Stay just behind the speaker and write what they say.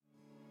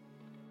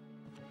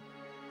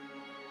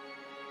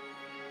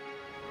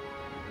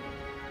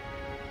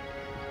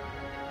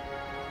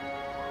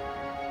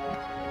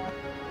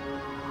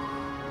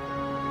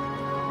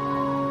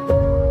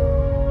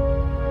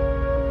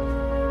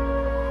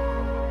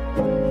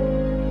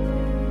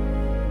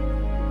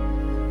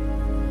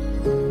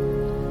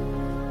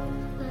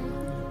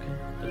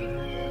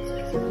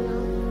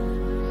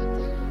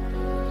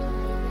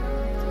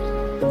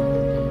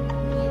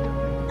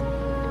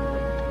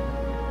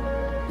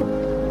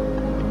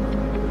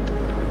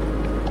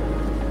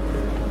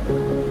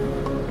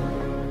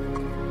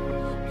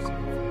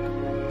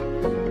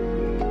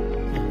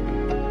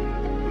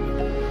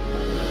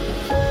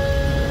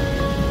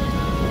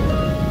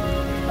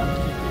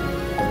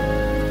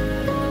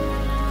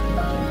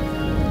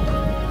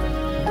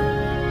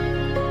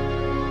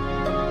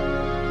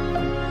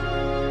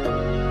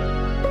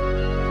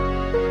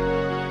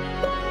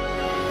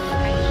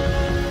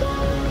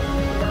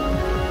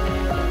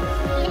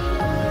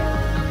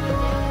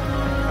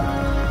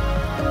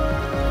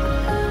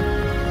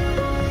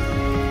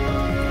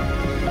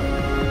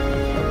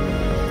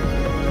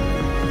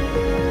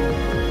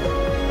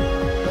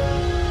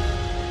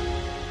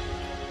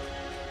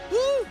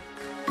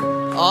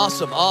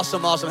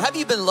Awesome. Have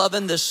you been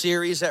loving this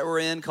series that we're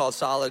in called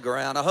Solid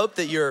Ground? I hope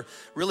that you're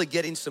really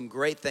getting some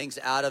great things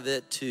out of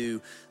it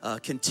to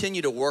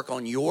continue to work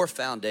on your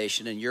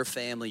foundation and your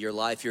family, your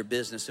life, your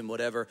business, and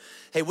whatever.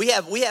 Hey, we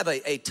have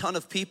a ton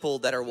of people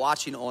that are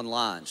watching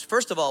online.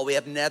 First of all, we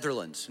have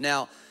Netherlands.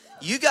 Now,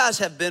 you guys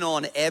have been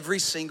on every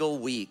single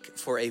week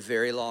for a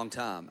very long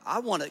time. I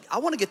want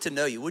to get to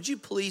know you. Would you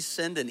please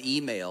send an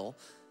email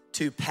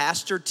to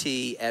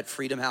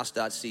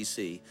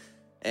pastorT@freedomhouse.cc?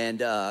 And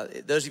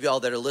those of y'all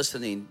that are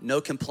listening,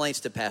 no complaints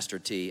to Pastor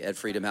T at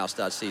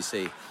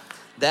freedomhouse.cc.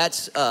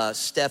 That's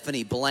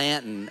Stephanie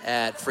Blanton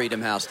at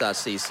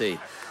freedomhouse.cc.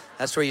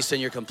 That's where you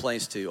send your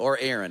complaints to, or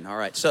Aaron. All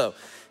right, so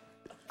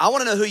I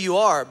want to know who you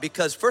are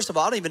because, first of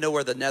all, I don't even know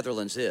where the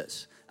Netherlands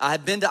is. I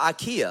have been to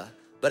IKEA,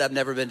 but I've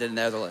never been to the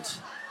Netherlands.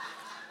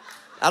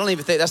 I don't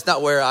even think, that's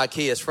not where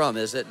IKEA is from,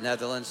 is it,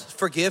 Netherlands?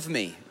 Forgive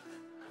me.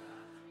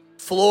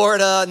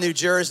 Florida, New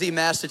Jersey,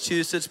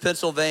 Massachusetts,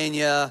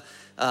 Pennsylvania,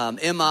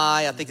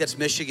 I think that's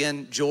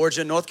Michigan,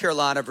 Georgia, North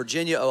Carolina,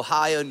 Virginia,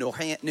 Ohio,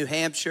 New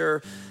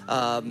Hampshire,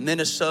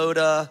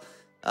 Minnesota,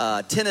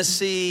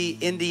 Tennessee,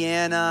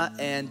 Indiana,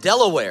 and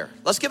Delaware.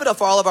 Let's give it up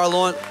for all of our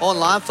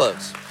online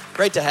folks.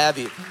 Great to have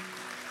you.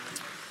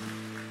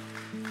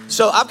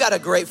 So I've got a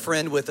great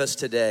friend with us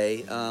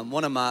today,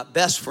 one of my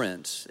best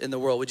friends in the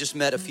world. We just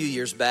met a few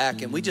years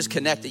back, and we just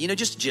connected. You know,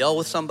 just gel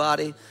with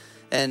somebody.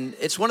 And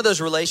it's one of those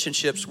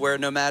relationships where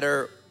no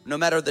matter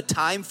the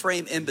time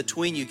frame in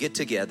between you get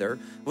together,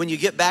 when you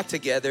get back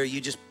together, you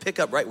just pick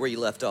up right where you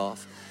left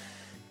off.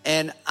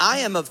 And I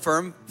am a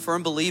firm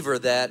believer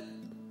that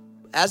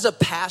as a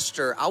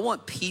pastor, I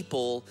want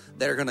people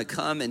that are gonna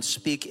come and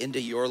speak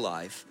into your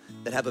life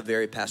that have a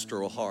very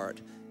pastoral heart.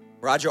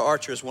 Roger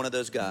Archer is one of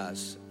those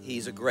guys.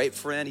 He's a great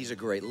friend, he's a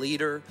great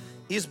leader.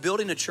 He's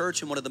building a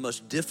church in one of the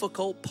most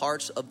difficult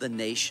parts of the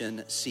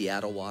nation,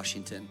 Seattle,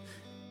 Washington.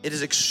 It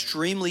is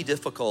extremely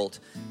difficult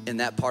in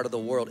that part of the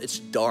world. It's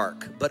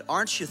dark, but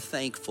aren't you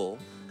thankful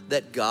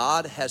that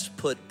God has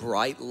put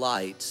bright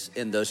lights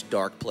in those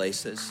dark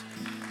places?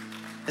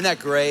 Isn't that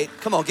great?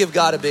 Come on, give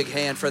God a big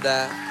hand for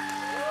that.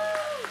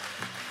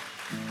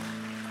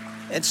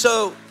 And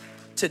so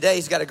today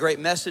he's got a great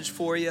message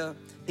for you.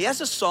 He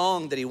has a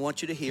song that he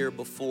wants you to hear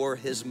before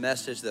his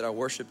message that our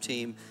worship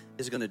team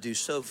is gonna do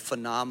so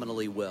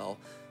phenomenally well.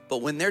 But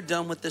when they're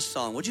done with this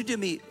song, would you do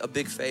me a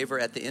big favor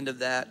at the end of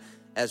that?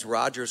 As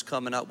Roger's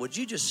coming up, would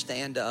you just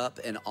stand up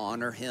and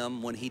honor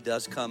him when he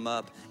does come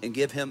up and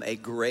give him a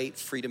great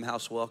Freedom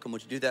House welcome?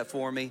 Would you do that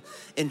for me?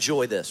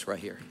 Enjoy this right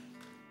here.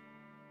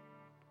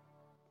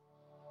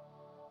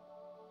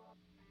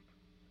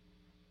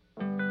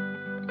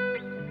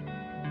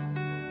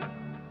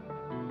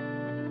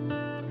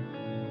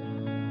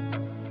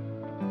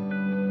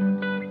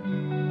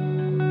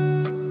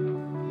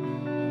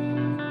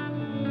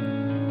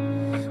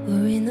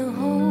 We're in the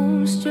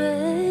home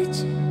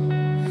stretch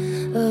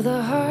of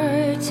the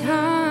hard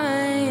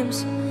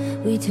times.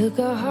 We took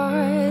a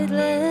hard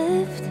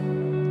left,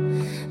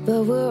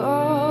 but we're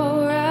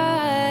all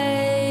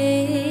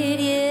right.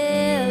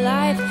 Yeah,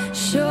 life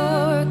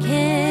sure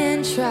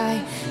can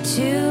try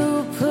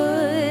to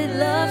put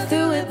love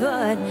through it,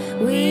 but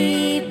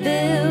we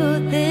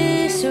built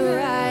this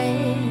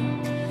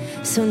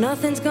right. So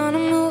nothing's gonna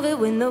move it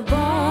when the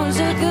bones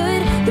are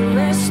good. The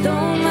rest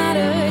don't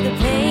matter. The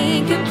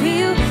pain could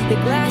peel, the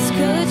glass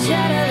could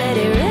shatter. Let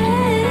it rain.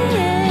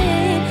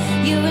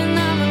 You and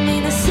I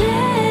remain the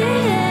same.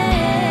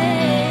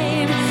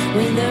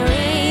 When there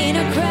ain't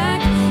a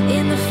crack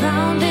in the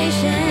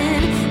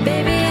foundation,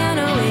 baby, I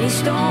know any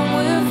storm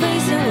we're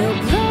facing will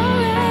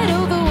blow right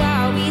over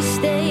while we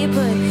stay.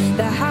 But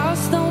the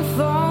house don't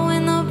fall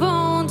when the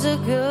bones are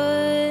good.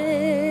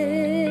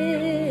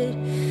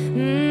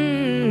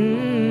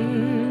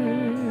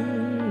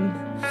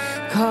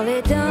 Call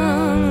it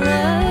dumb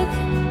luck,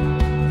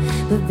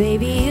 but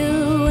baby,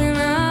 you and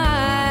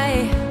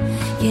I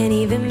can't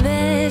even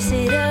mess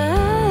it up.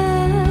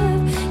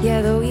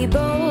 Yeah, though we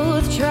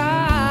both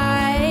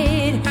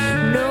tried.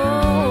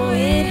 No,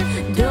 it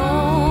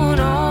don't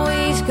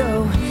always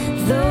go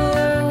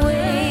the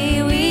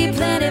way we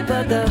planned it,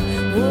 but the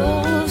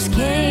Wolves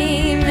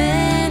came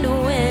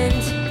and went,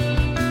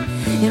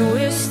 and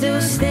we're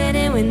still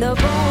standing when the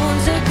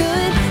bones are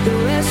good. The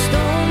rest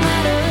don't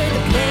matter,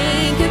 the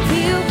pain could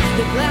peel,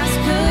 the glass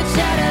could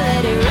shatter,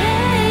 let it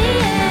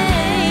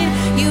rain.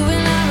 You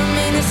and I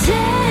remain the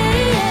same.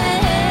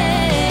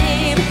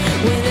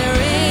 When there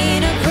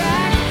ain't a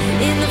crack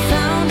in the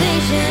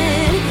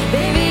foundation,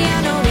 baby,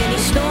 I know any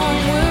storm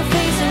we're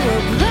facing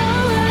will blow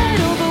right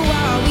over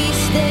while we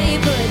stay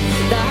put.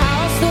 The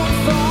house don't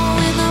fall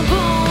and the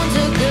bones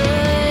are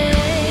good.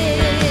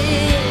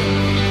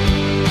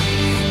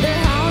 The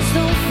house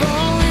don't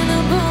fall and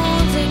the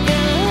bones are good.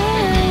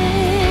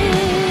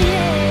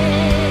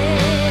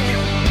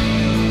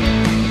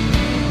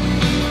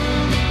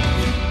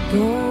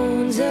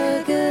 Bones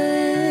are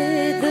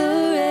good,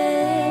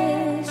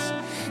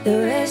 the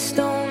rest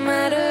don't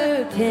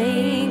matter.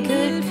 Pain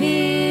could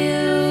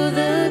peel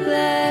the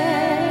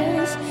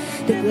glass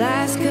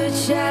could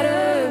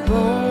shatter.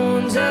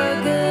 Bones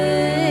are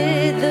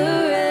good,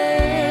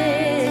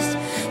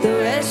 the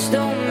rest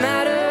don't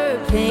matter.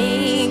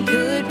 Pain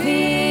could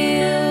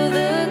peel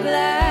the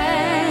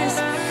glass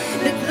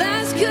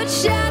could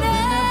shatter.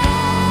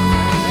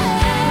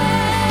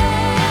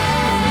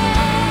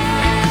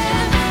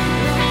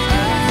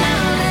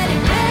 Let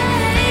it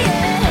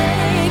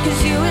rain,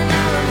 'cause you and I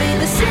remain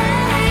the same.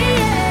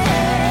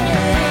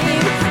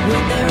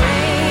 When there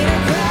ain't a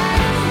crack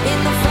in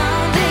the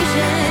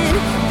foundation,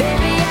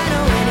 baby, I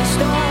know any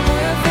storm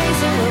we're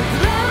facing will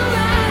blow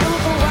right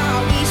over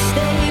while we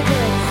stay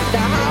put.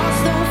 The house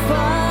don't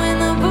fall and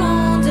the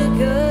bones are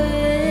good.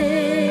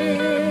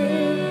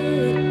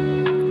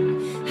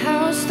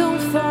 House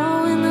don't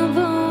fall and the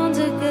bones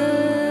are good.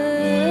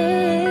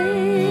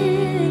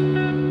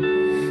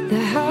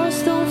 The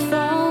house don't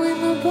fall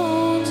and the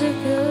bones are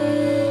good.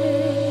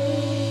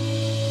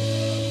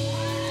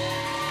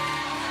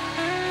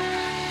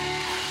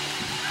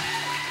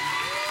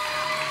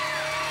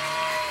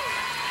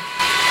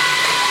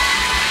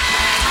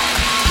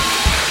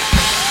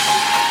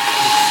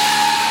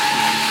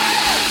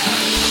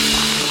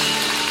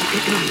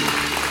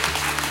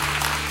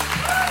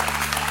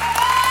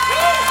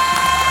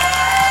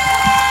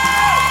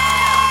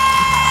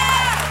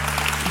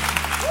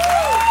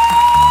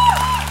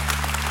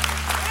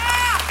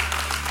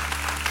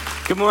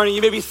 Good morning,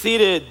 you may be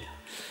seated.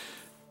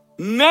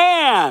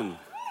 Man.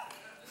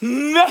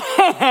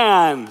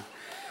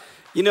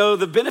 You know,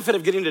 the benefit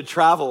of getting to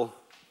travel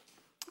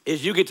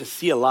is you get to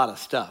see a lot of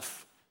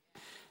stuff.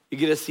 You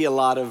get to see a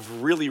lot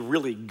of really,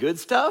 really good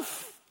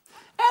stuff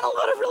and a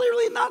lot of really,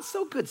 really not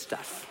so good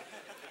stuff.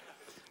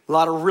 A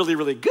lot of really,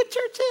 really good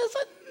churches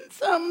and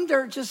some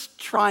they're just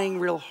trying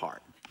real hard.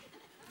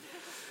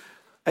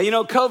 You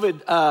know,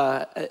 COVID,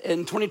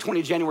 in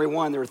 2020, January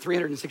 1, there were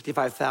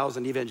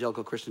 365,000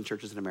 evangelical Christian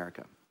churches in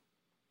America.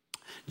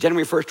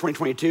 January 1st,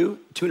 2022,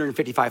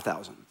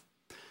 255,000.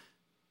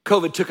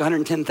 COVID took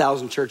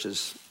 110,000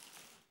 churches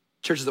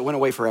that went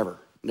away forever,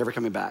 never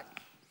coming back.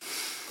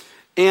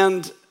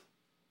 And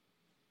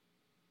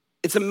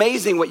it's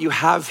amazing what you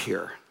have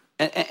here.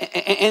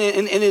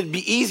 And it'd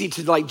be easy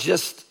to like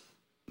just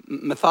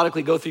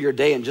methodically go through your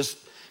day and just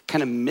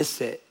kind of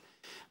miss it.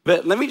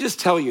 But let me just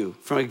tell you,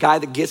 from a guy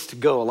that gets to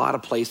go a lot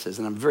of places,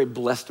 and I'm very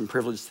blessed and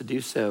privileged to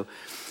do so,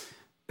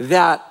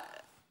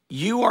 that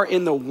you are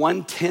in the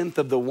 1/10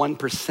 of the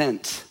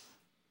 1%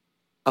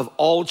 of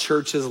all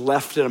churches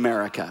left in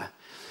America.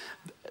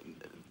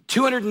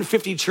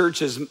 250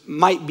 churches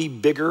might be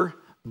bigger,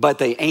 but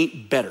they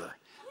ain't better.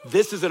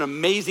 This is an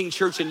amazing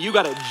church, and you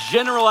got a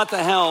general at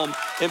the helm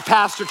in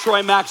Pastor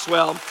Troy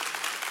Maxwell.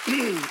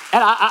 And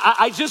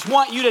I just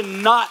want you to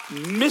not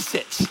miss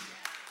it.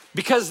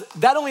 Because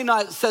that only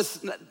not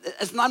says,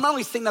 I'm not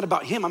only saying that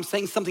about him, I'm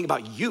saying something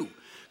about you.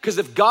 Because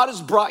if God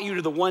has brought you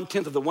to the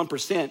 1/10 of the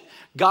 1%,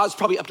 God's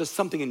probably up to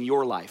something in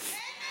your life.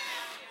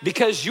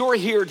 Because you're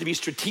here to be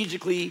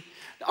strategically,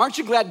 aren't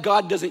you glad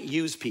God doesn't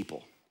use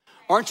people?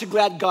 Aren't you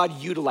glad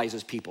God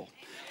utilizes people?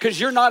 Because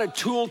you're not a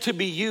tool to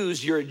be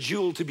used, you're a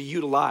jewel to be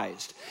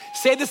utilized.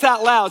 Say this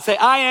out loud, say,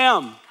 I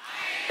am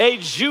a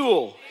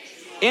jewel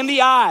in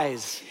the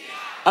eyes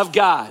of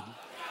God.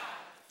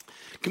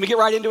 Can we get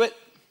right into it?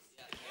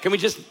 Can we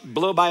just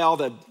blow by all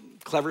the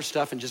clever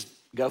stuff and just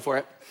go for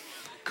it?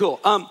 Cool.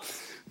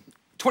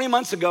 20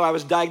 months ago, I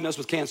was diagnosed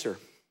with cancer.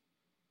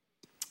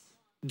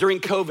 During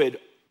COVID,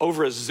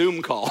 over a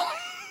Zoom call.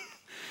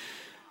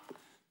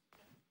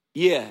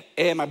 Yeah,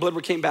 and my blood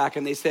work came back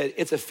and they said,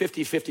 it's a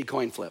 50-50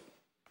 coin flip.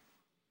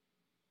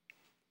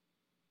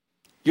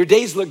 Your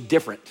days look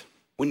different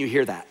when you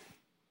hear that.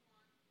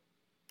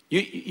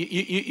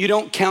 You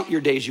don't count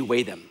your days, you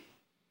weigh them.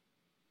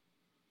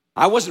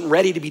 I wasn't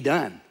ready to be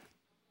done.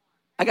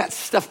 I got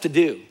stuff to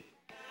do.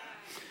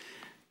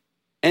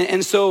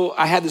 And so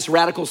I had this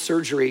radical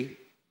surgery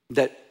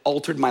that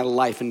altered my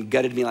life and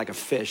gutted me like a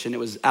fish, and it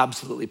was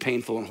absolutely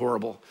painful and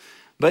horrible.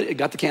 But it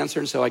got the cancer,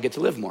 and so I get to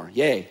live more.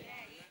 Yay.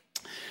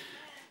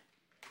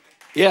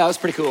 Yeah, that was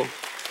pretty cool.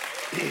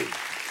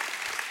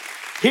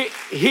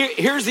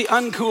 Here's the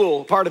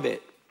uncool part of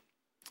it.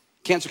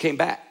 Cancer came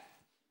back.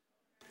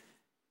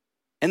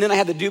 And then I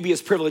had the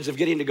dubious privilege of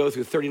getting to go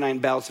through 39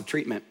 bouts of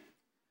treatment.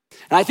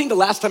 And I think the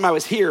last time I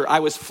was here, I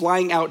was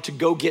flying out to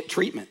go get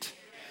treatment.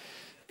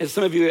 And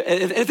some of you,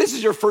 if this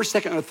is your first,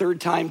 second, or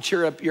third time,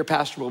 cheer up, your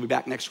pastor will be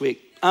back next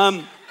week.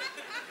 But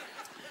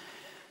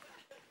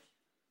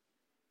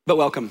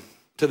welcome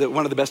to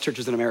one of the best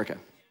churches in America.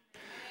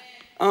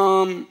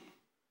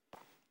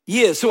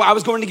 Yeah, so I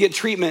was going to get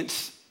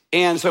treatment,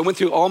 and so I went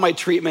through all my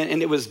treatment,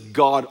 and it was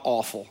god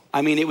awful.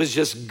 I mean, it was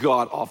just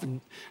god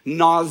awful.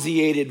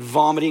 Nauseated,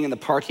 vomiting in the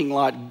parking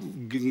lot,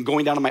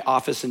 going down to my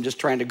office and just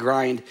trying to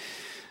grind,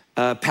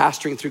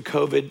 pastoring through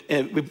COVID.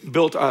 And we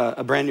built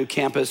a brand new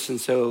campus, and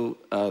so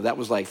that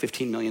was like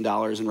 $15 million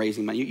in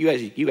raising money.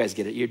 You guys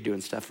get it. You're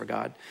doing stuff for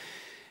God.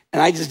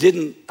 And I just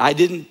didn't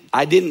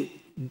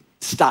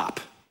stop.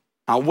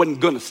 I wasn't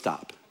gonna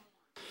stop.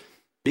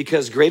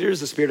 Because greater is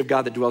the Spirit of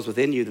God that dwells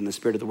within you than the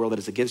spirit of the world that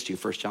is against you,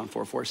 1 John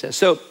 4:4 says.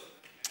 So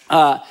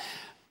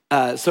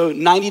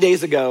 90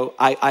 days ago,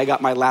 I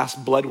got my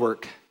last blood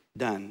work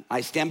done.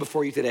 I stand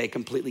before you today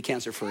completely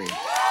cancer-free.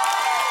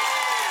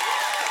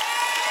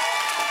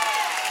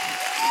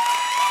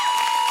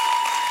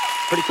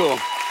 Pretty cool.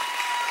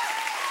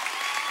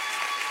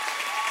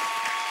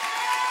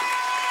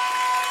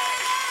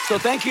 So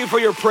thank you for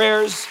your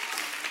prayers.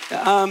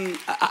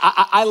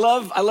 I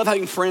love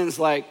having friends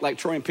like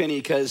Troy and Penny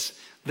because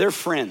they're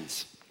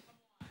friends.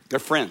 They're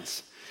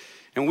friends.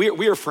 And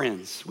we are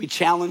friends. We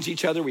challenge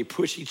each other. We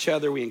push each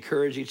other. We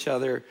encourage each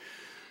other.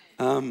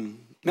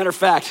 Matter of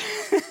fact,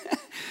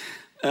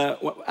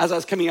 as I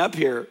was coming up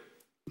here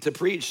to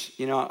preach,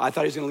 I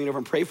thought he was going to lean over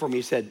and pray for me.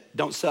 He said,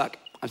 "Don't suck."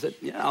 I said,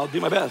 "Yeah, I'll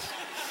do my best."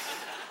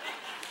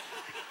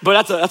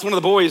 But that's one of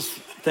the boys'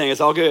 thing.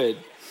 It's all good.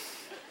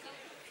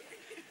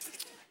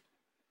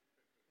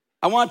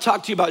 I want to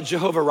talk to you about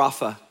Jehovah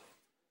Rapha,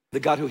 the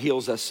God who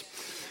heals us.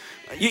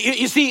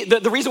 You see,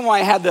 the reason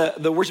why I had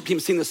the worship team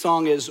sing this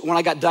song is when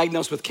I got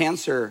diagnosed with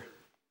cancer,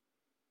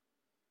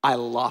 I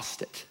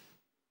lost it.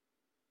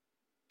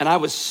 And I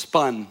was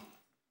spun.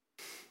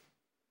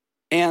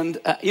 And,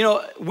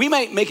 we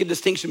might make a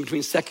distinction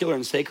between secular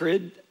and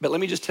sacred, but let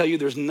me just tell you,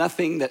 there's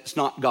nothing that's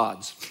not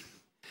God's.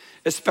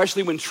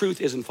 Especially when truth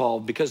is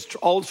involved, because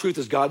all truth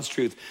is God's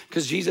truth.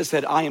 Because Jesus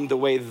said, "I am the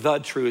way, the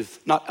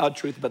truth," not a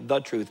truth, but the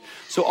truth.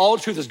 So all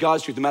truth is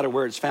God's truth, no matter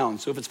where it's found.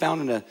 So if it's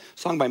found in a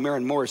song by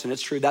Maren Morris and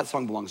it's true, that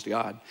song belongs to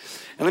God.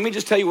 And let me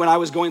just tell you, when I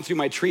was going through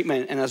my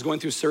treatment and I was going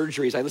through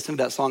surgeries, I listened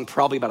to that song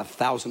probably about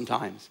 1,000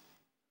 times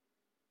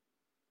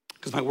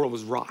because my world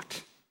was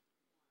rocked.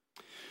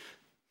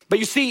 But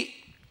you see,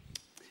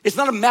 it's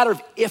not a matter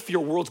of if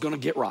your world's gonna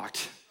get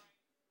rocked,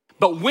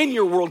 but when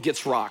your world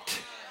gets rocked,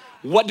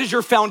 what does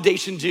your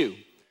foundation do?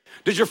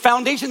 Does your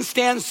foundation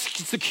stand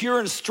secure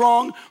and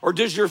strong, or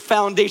does your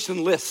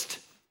foundation list?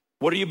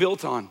 What are you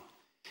built on?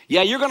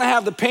 Yeah, you're gonna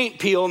have the paint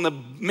peel, and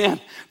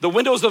the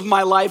windows of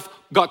my life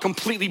got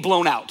completely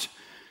blown out.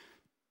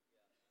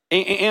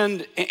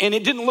 And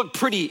it didn't look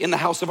pretty in the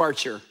house of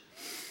Archer.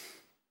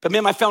 But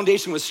man, my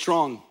foundation was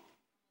strong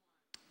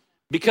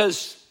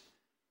because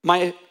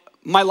my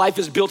life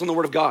is built on the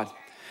Word of God.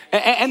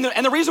 And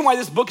the reason why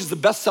this book is the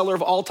bestseller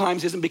of all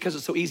times isn't because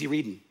it's so easy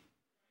reading.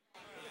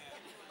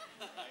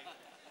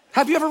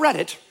 Have you ever read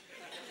it?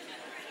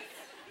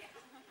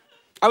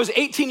 I was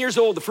 18 years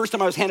old the first time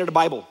I was handed a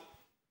Bible.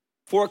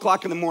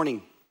 4:00 in the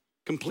morning,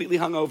 completely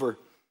hungover.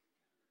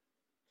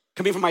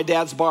 Coming from my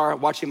dad's bar,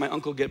 watching my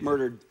uncle get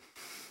murdered.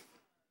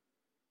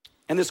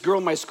 And this girl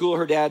in my school,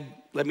 her dad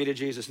led me to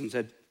Jesus and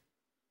said,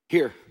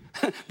 "Here."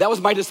 That was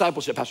my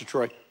discipleship, Pastor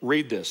Troy.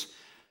 Read this.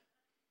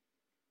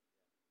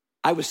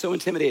 I was so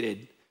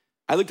intimidated.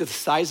 I looked at the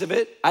size of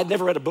it. I'd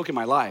never read a book in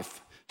my life.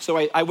 So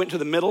I went to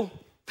the middle.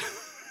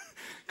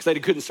 Because I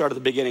couldn't start at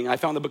the beginning. I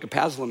found the book of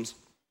Paslims.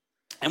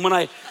 And when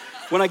I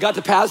got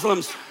to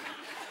Paslims,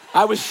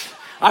 I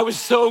was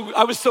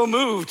so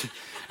moved.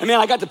 And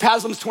man, I got to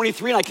Paslims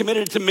 23 and I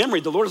committed it to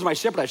memory. The Lord is my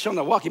shepherd. I shall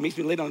not walk. He makes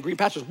me lay down in green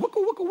pastures.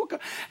 Wooka, wooka, wooka.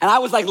 And I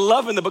was like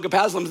loving the book of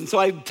Paslims. And so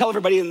I tell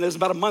everybody, and there's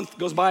about a month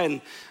goes by and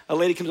a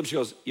lady comes up, she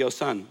goes, "Yo,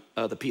 son,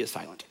 the P is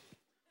silent."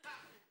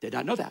 Did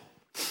not know that.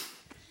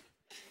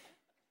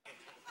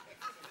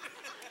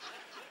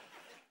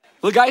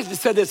 Well, the guy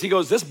just said this. He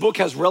goes, "This book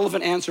has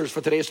relevant answers for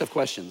today's tough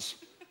questions."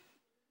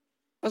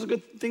 That's a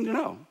good thing to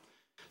know.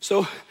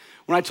 So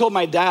when I told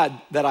my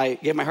dad that I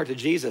gave my heart to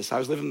Jesus, I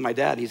was living with my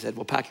dad. He said,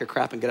 "Well, pack your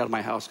crap and get out of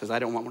my house because I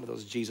don't want one of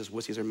those Jesus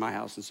wussies in my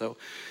house." And so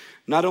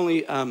not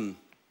only did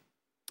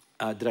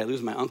I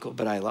lose my uncle,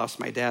 but I lost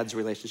my dad's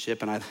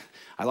relationship, and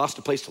I lost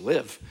a place to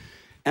live.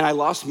 And I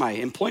lost my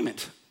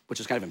employment, which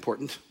is kind of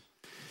important.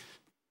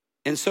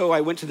 And so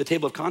I went to the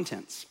table of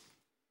contents.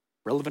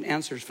 Relevant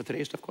answers for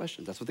today's tough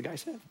questions. That's what the guy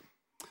said.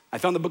 I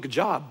found the book of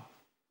Job.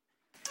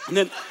 And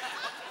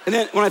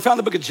then when I found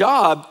the book of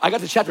Job, I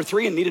got to chapter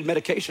 3 and needed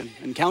medication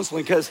and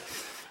counseling because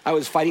I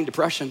was fighting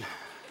depression.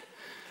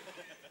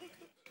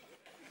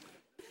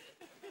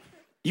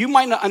 You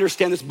might not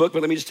understand this book,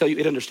 but let me just tell you,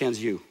 it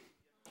understands you.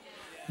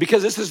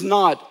 Because this is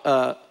not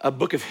a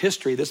book of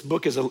history. This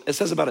book it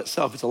says about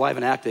itself, it's alive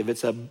and active.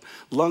 It's a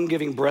lung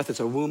giving breath. It's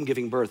a womb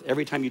giving birth.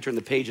 Every time you turn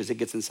the pages, it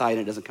gets inside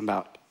and it doesn't come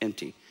out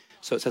empty.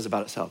 so it says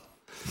about itself.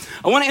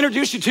 I want to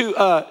introduce you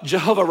to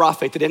Jehovah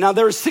Rapha today. Now,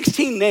 there are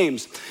 16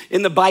 names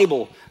in the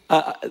Bible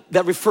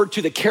that refer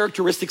to the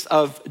characteristics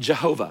of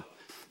Jehovah.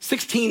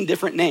 16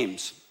 different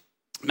names.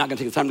 I'm not going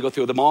to take the time to go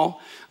through them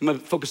all. I'm going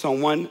to focus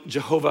on one,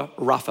 Jehovah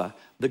Rapha,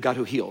 the God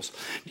who heals.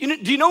 Do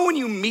you know when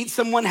you meet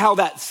someone how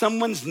that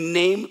someone's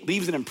name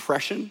leaves an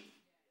impression?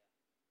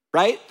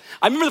 Right?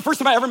 I remember the first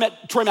time I ever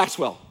met Troy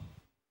Maxwell.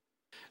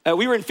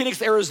 We were in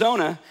Phoenix,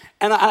 Arizona,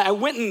 and I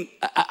went and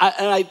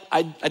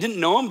I didn't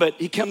know him, but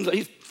he's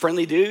a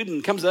friendly dude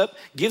and comes up,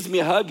 gives me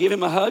a hug, gave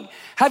him a hug.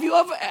 Have you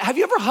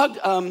ever hugged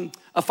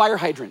a fire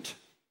hydrant?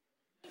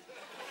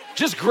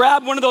 Just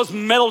grab one of those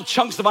metal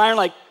chunks of iron,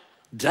 like,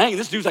 dang,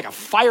 this dude's like a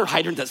fire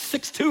hydrant that's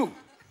 6'2".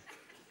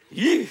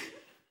 Yeah.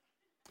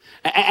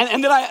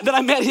 And then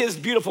I met his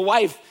beautiful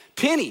wife,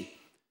 Penny.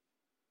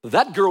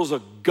 That girl's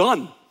a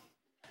gun.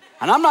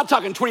 And I'm not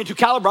talking 22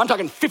 caliber, I'm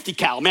talking 50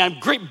 cal, man,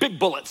 great big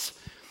bullets.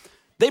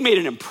 They made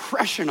an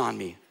impression on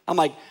me. I'm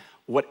like,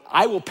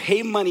 I will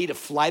pay money to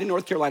fly to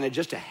North Carolina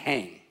just to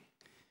hang.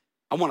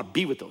 I want to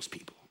be with those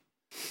people.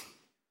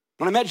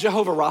 When I met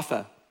Jehovah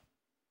Rapha,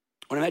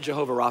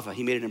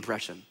 he made an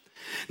impression.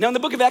 Now in the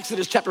book of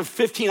Exodus chapter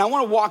 15, I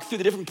want to walk through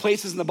the different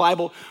places in the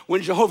Bible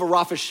when Jehovah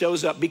Rapha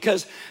shows up,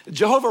 because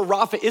Jehovah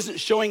Rapha isn't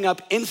showing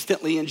up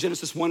instantly in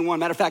Genesis 1:1.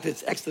 Matter of fact,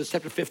 it's Exodus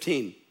chapter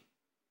 15.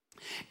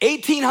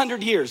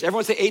 1,800 years,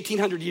 everyone say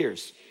 1,800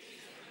 years.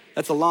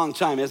 That's a long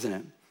time, isn't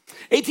it?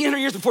 1,800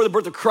 years before the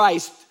birth of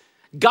Christ,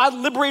 God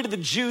liberated the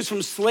Jews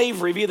from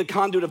slavery via the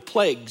conduit of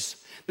plagues.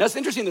 Now it's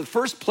interesting, the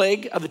first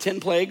plague of the 10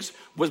 plagues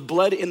was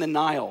blood in the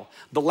Nile.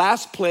 The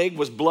last plague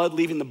was blood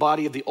leaving the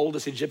body of the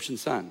oldest Egyptian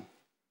son.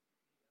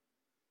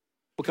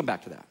 We'll come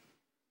back to that.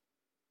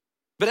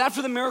 But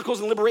after the miracles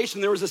and liberation,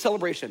 there was a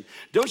celebration.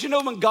 Don't you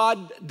know when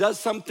God does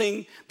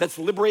something that's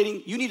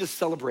liberating, you need to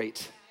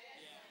celebrate.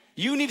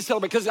 You need to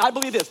celebrate, because I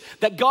believe this,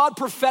 that God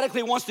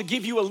prophetically wants to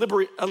give you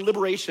a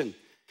liberation.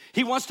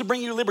 He wants to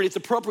bring you liberty. It's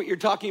appropriate you're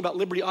talking about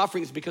liberty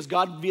offerings, because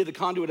God, via the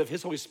conduit of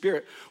his Holy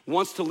Spirit,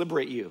 wants to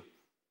liberate you.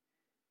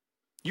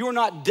 You are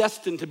not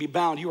destined to be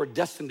bound. You are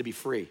destined to be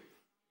free.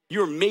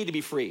 You are made to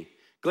be free.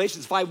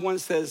 Galatians 5:1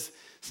 says,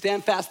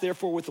 stand fast,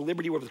 therefore, with the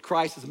liberty wherewith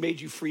Christ has made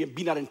you free, and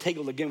be not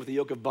entangled again with the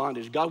yoke of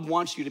bondage. God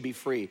wants you to be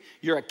free.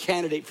 You're a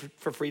candidate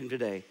for freedom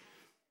today.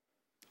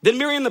 Then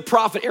Miriam the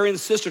prophet,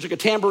 Aaron's sister, took a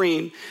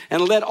tambourine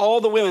and led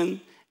all the women,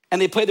 and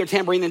they played their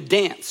tambourine and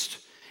danced.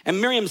 And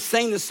Miriam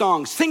sang the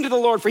song, sing to the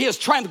Lord, for he has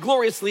triumphed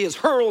gloriously, he has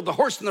hurled the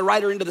horse and the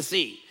rider into the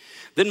sea.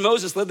 Then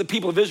Moses led the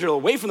people of Israel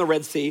away from the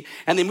Red Sea,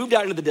 and they moved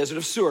out into the desert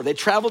of Sur. They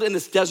traveled in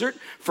this desert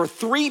for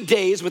 3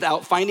 days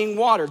without finding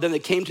water. Then they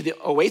came to the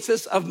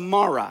oasis of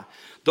Marah.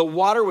 The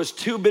water was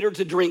too bitter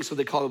to drink, so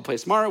they called the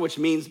place Marah, which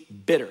means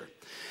bitter.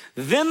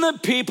 Then the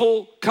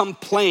people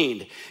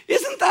complained.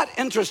 Isn't that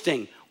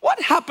interesting?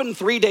 What happened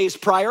 3 days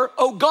prior?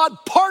 Oh, God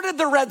parted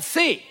the Red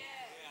Sea.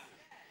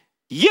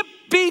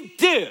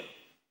 Yippee-doo.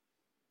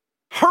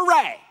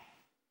 Hooray.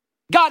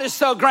 God is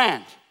so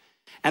grand.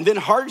 And then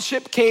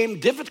hardship came,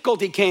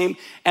 difficulty came,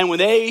 and when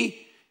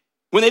they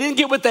didn't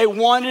get what they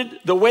wanted,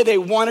 the way they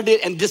wanted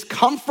it, and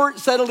discomfort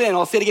settled in,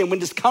 I'll say it again, when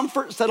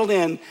discomfort settled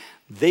in,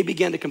 they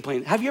began to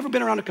complain. Have you ever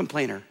been around a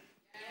complainer?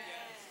 Yes.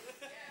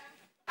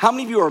 How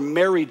many of you are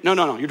married? No,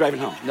 you're driving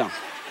home. No.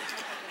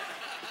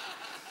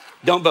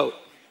 Don't vote.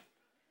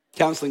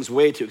 Counseling's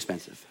way too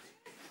expensive.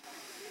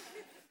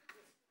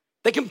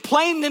 They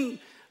complained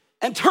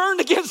and turned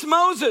against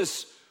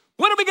Moses.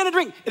 What are we gonna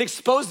drink? It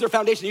exposed their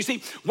foundation. You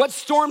see, what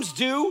storms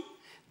do,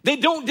 they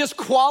don't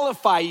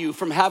disqualify you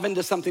from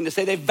having something to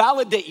say. They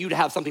validate you to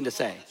have something to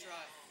say. That's right.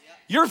 Yep.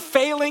 Your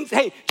failings,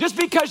 hey, just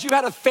because you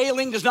had a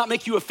failing does not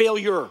make you a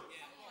failure.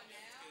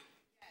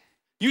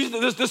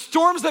 The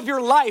storms of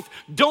your life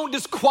don't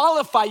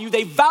disqualify you,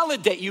 they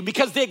validate you,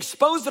 because they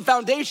expose the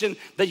foundation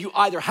that you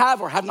either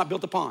have or have not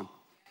built upon.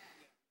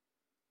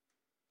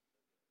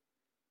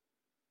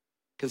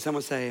 Can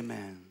someone say amen?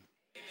 Amen.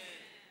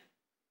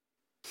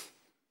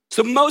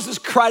 So Moses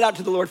cried out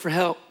to the Lord for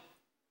help,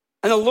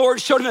 and the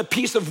Lord showed him a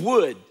piece of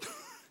wood.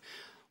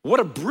 What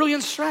a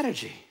brilliant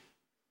strategy.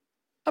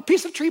 A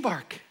piece of tree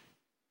bark.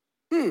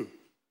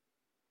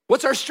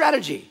 What's our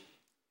strategy?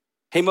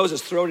 Hey,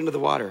 Moses, throw it into the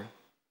water.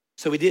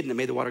 So he did, and it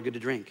made the water good to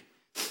drink.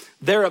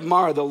 There at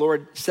Marah, the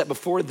Lord set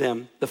before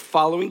them the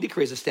following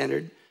decree as a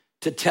standard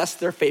to test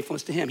their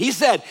faithfulness to him. He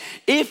said,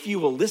 if you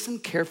will listen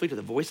carefully to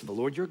the voice of the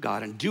Lord your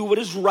God and do what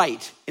is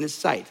right in his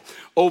sight,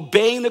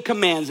 obeying the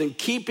commands and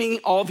keeping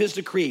all of his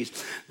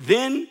decrees,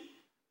 then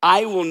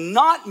I will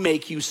not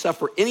make you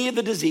suffer any of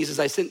the diseases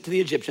I sent to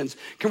the Egyptians.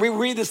 Can we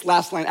read this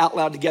last line out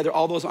loud together,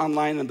 all those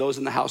online and those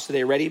in the house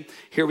today? Ready?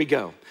 Here we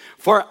go.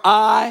 For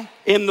I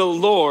am the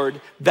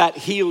Lord that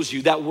heals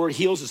you. That word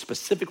heals is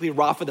specifically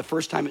Rapha, the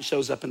first time it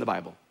shows up in the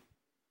Bible.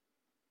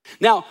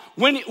 Now,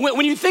 when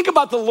you think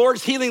about the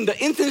Lord's healing, the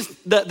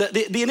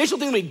initial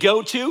thing we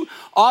go to,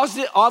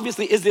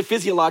 obviously, is the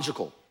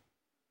physiological,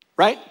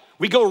 right?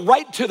 We go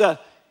right to the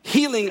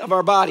healing of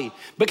our body.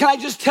 But can I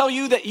just tell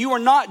you that you are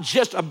not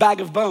just a bag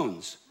of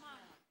bones?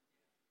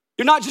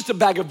 You're not just a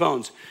bag of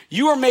bones.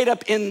 You are made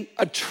up in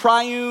a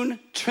triune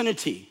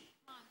trinity.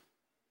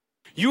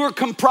 You are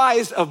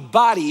comprised of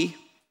body,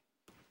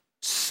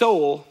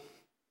 soul,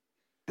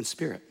 and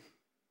spirit.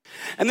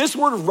 And this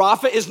word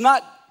Rapha is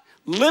not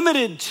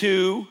limited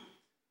to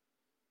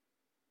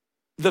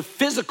the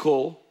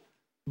physical,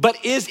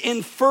 but is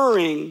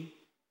inferring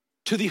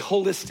to the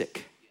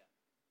holistic.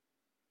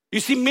 You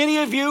see, many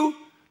of you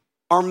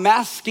are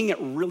masking it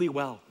really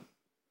well.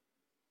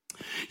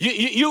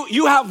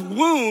 You have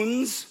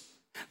wounds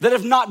that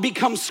have not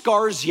become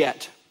scars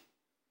yet.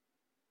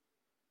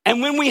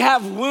 And when we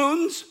have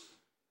wounds,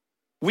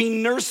 we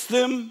nurse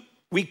them,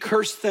 we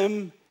curse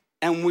them,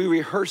 and we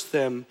rehearse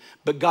them,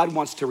 but God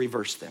wants to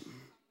reverse them.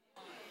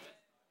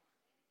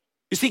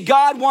 You see,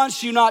 God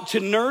wants you not to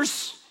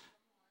nurse,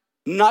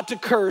 not to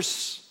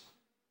curse,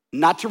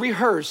 not to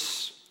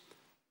rehearse,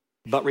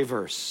 but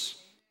reverse.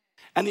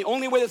 And the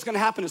only way that's gonna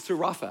happen is through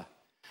Rapha.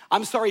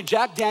 I'm sorry,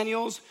 Jack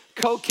Daniels,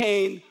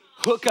 cocaine,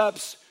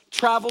 hookups,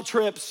 travel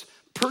trips,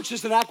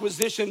 purchase and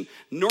acquisition,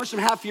 Nordstrom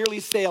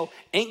half-yearly sale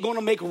ain't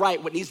gonna make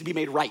right what needs to be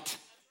made right.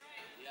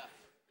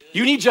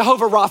 You need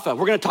Jehovah Rapha.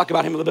 We're gonna talk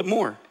about him a little bit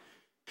more.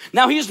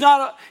 Now he's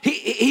not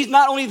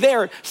only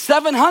there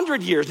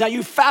 700 years. Now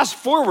you fast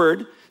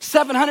forward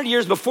 700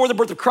 years before the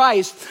birth of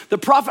Christ, the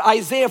prophet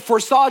Isaiah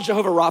foresaw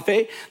Jehovah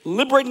Rapha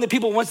liberating the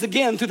people once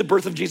again through the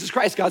birth of Jesus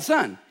Christ, God's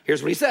son.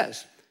 Here's what he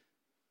says.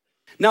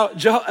 Now,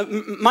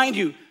 mind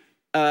you,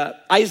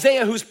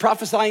 Isaiah, who's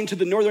prophesying to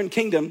the northern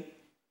kingdom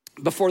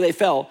before they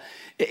fell,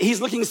 he's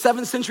looking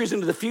 7 centuries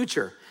into the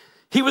future.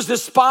 He was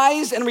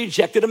despised and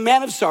rejected, a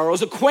man of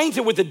sorrows,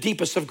 acquainted with the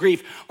deepest of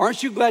grief.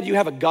 Aren't you glad you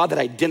have a God that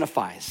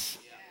identifies?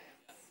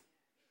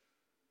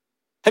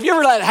 Have you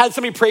ever had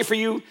somebody pray for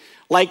you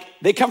like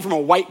they come from a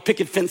white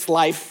picket fence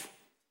life?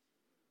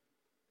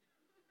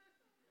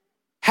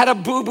 Had a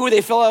boo-boo,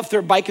 they fell off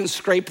their bike and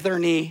scraped their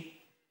knee.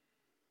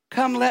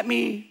 Come, let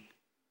me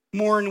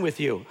mourn with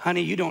you.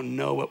 Honey, you don't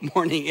know what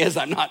mourning is.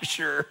 I'm not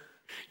sure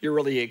you're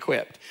really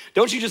equipped.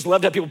 Don't you just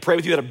love to have people pray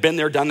with you that have been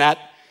there, done that?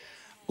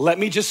 Let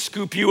me just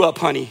scoop you up,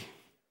 honey.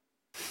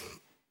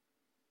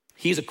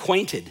 He's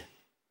acquainted.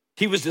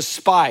 He was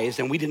despised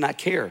and we did not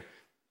care.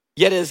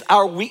 Yet as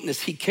our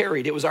weakness he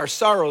carried. It was our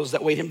sorrows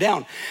that weighed him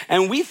down.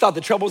 And we thought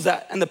the troubles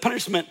that and the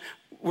punishment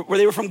where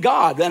they were from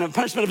God and a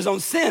punishment of his own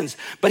sins.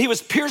 But he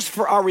was pierced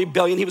for our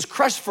rebellion. He was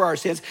crushed for our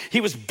sins.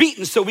 He was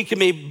beaten so we could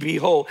be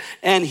whole.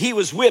 And he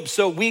was whipped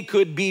so we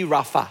could be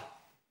Rapha.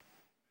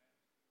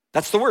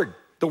 That's the word.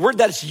 The word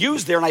that's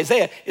used there in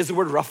Isaiah is the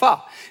word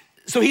Rapha.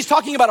 So he's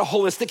talking about a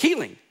holistic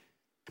healing.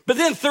 But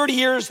then 30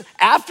 years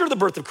after the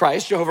birth of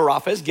Christ, Jehovah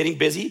Rapha is getting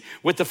busy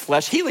with the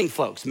flesh healing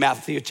folks.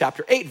 Matthew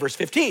chapter 8, verse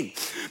 15.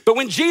 But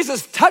when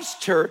Jesus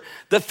touched her,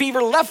 the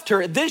fever left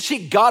her. Then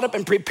she got up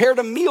and prepared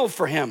a meal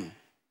for him.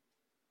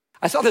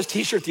 I saw this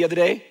t-shirt the other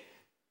day.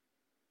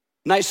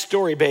 Nice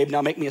story, babe.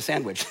 Now make me a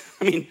sandwich.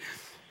 I mean,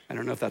 I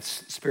don't know if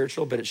that's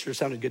spiritual, but it sure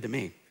sounded good to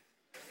me.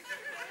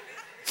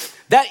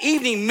 That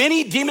evening,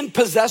 many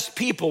demon-possessed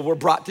people were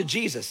brought to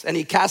Jesus, and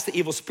he cast the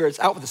evil spirits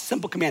out with a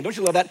simple command. Don't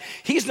you love that?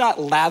 He's not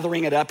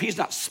lathering it up. He's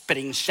not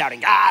spitting,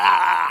 shouting.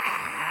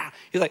 Ah!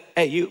 He's like,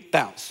 hey, you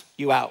bounce,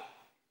 you out.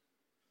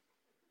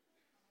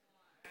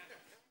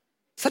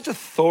 Such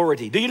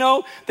authority. Do you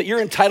know that you're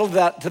entitled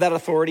to that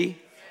authority?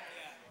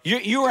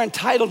 You are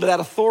entitled to that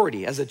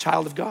authority as a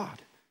child of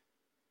God.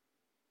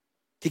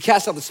 He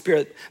cast out the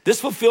spirit. This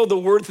fulfilled the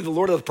word through the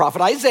Lord of the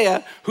prophet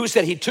Isaiah, who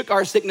said he took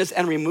our sickness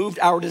and removed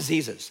our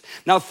diseases.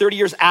 Now, 30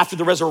 years after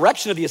the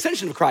resurrection of the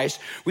ascension of Christ,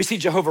 we see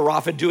Jehovah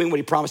Rapha doing what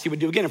he promised he would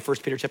do again in 1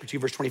 Peter chapter 2,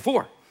 verse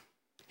 24.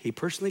 He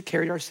personally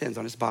carried our sins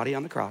on his body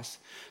on the cross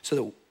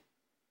so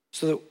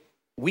that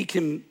we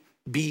can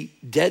be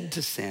dead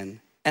to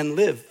sin and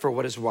live for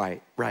what is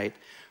right.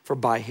 For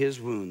by his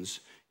wounds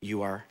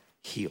you are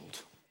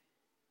healed.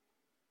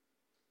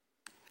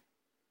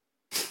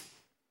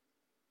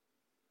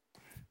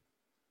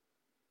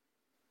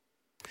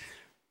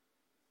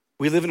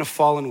 We live in a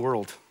fallen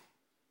world.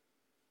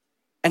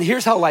 And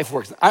here's how life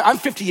works. I'm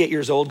 58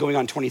 years old, going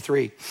on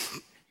 23.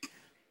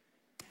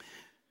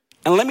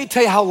 And let me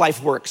tell you how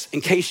life works,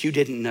 in case you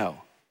didn't know.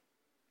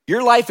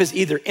 Your life is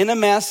either in a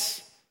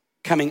mess,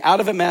 coming out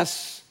of a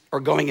mess,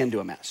 or going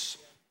into a mess.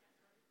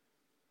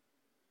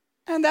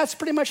 And that's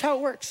pretty much how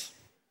it works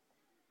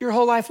your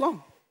whole life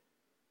long.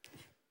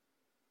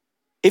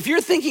 If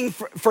you're thinking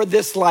for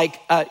this like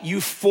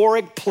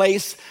euphoric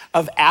place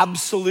of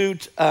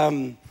absolute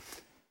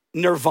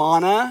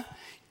nirvana,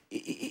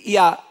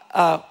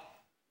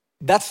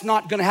 that's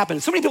not gonna happen.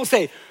 So many people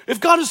say, if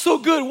God is so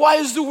good, why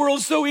is the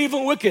world so evil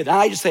and wicked? And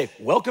I just say,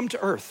 welcome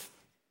to earth.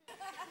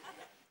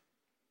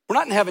 We're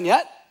not in heaven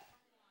yet.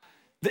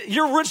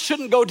 Your roots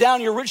shouldn't go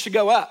down, your roots should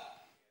go up.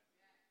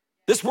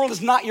 This world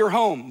is not your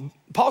home.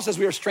 Paul says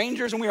we are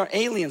strangers and we are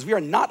aliens. We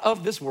are not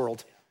of this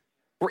world.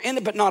 We're in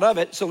it, but not of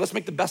it, so let's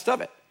make the best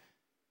of it.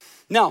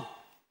 Now,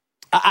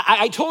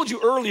 I told you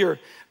earlier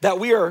that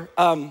we are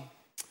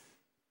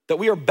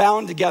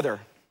bound together,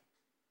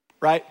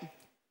 right?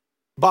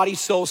 Body,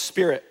 soul,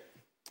 spirit.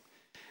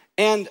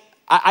 And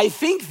I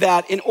think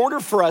that in order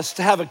for us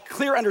to have a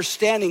clear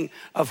understanding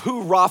of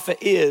who Rapha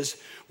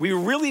is, we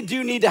really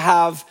do need to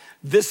have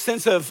this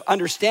sense of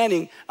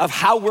understanding of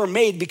how we're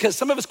made, because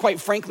some of us,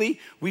 quite frankly,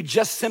 we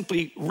just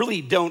simply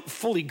really don't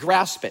fully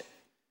grasp it.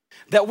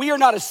 That we are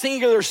not a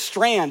singular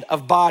strand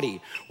of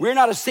body. We're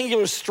not a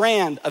singular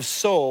strand of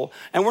soul,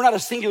 and we're not a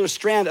singular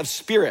strand of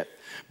spirit.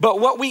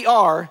 But what we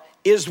are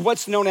is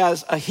what's known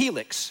as a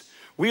helix.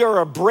 We are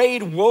a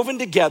braid woven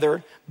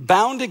together,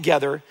 bound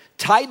together,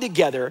 tied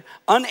together,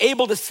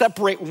 unable to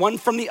separate one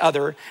from the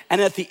other.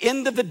 And at the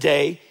end of the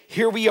day,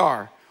 here we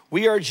are.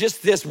 We are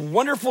just this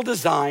wonderful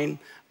design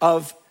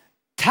of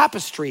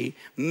tapestry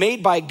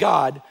made by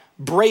God,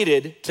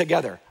 braided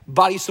together,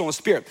 body, soul, and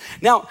spirit.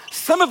 Now,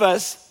 some of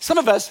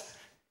us,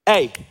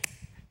 hey,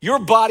 your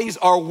bodies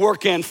are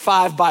working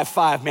 5 by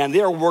 5, man. They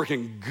are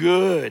working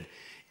good.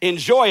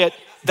 Enjoy it.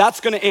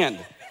 That's gonna end.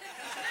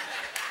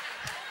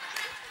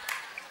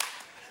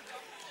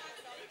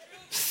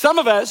 Some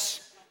of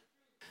us,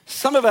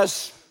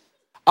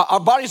 our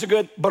bodies are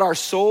good, but our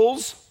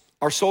souls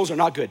are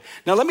not good.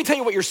 Now, let me tell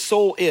you what your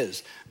soul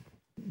is.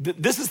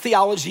 This is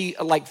theology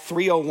like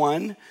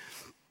 301.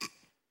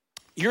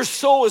 Your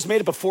soul is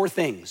made up of 4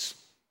 things: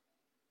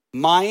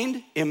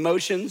 mind,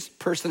 emotions,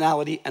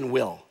 personality, and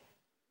will.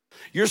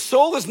 Your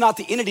soul is not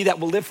the entity that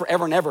will live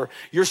forever and ever.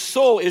 Your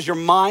soul is your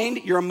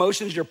mind, your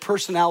emotions, your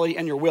personality,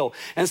 and your will.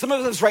 And some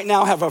of us right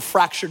now have a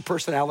fractured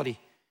personality.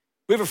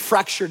 We have a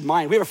fractured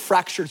mind. We have a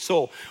fractured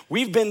soul.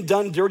 We've been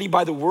done dirty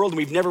by the world and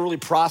we've never really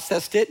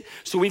processed it.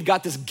 So we've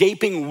got this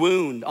gaping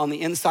wound on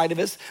the inside of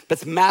us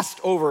that's masked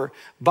over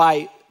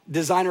by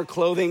designer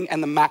clothing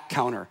and the Mac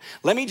counter.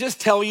 Let me just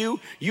tell you,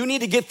 you need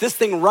to get this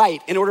thing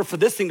right in order for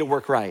this thing to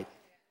work right.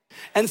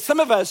 And some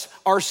of us,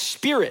 our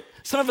spirit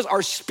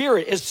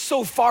is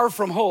so far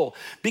from whole,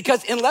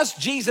 because unless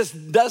Jesus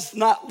does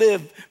not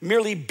live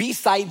merely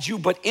beside you,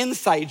 but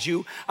inside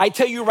you, I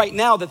tell you right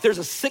now that there's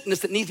a sickness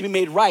that needs to be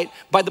made right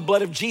by the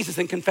blood of Jesus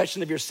and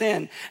confession of your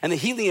sin, and the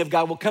healing of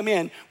God will come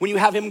in when you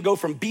have him go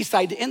from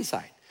beside to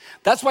inside.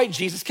 That's why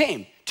Jesus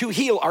came, to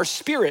heal our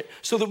spirit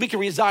so that we can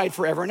reside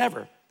forever and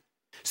ever.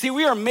 See,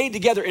 we are made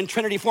together in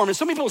Trinity form, and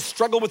some people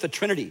struggle with the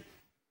Trinity.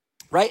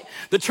 Right?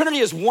 The Trinity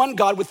is one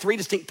God with 3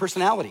 distinct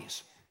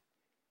personalities.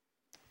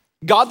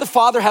 God the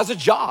Father has a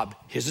job.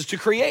 His is to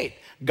create.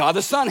 God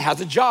the Son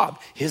has a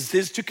job. His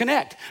is to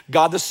connect.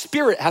 God the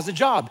Spirit has a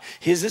job.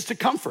 His is to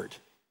comfort.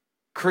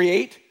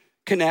 Create,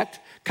 connect,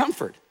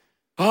 comfort.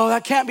 Oh,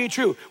 that can't be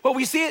true. Well,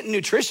 we see it in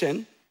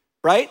nutrition,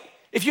 right?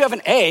 If you have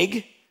an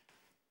egg,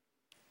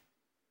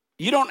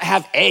 you don't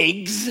have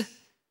eggs.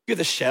 You have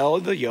the shell,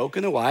 the yolk,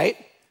 and the white.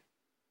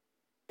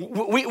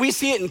 We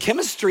see it in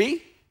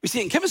chemistry. We see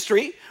it in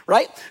chemistry,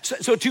 right?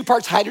 So 2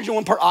 parts hydrogen,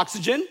 1 part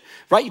oxygen,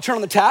 right? You turn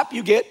on the tap,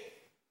 you get.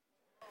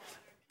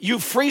 You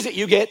freeze it,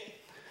 you get.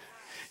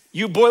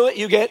 You boil it,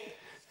 you get.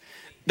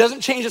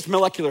 Doesn't change its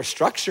molecular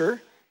structure.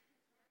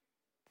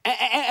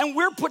 And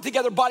we're put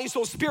together, body,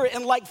 soul, spirit,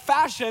 in like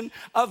fashion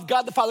of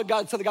God the Father,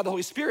 God the Son, God the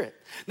Holy Spirit.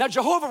 Now,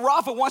 Jehovah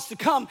Rapha wants to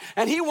come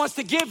and he wants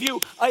to give you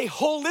a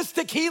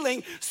holistic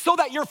healing so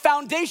that your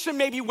foundation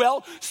may be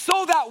well,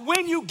 so that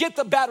when you get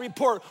the bad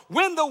report,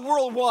 when the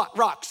world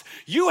rocks,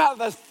 you have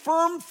a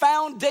firm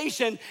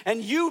foundation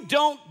and you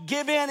don't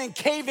give in and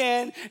cave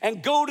in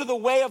and go to the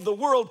way of the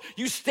world.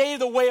 You stay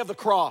the way of the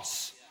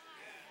cross.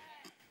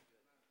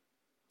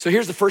 So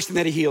here's the first thing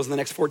that he heals in the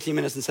next 14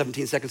 minutes and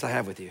 17 seconds I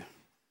have with you.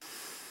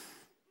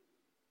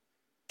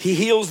 He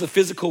heals the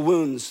physical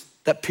wounds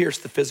that pierce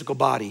the physical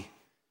body.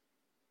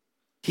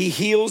 He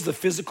heals the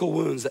physical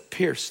wounds that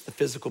pierce the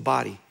physical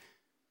body.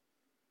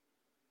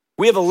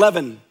 We have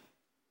 11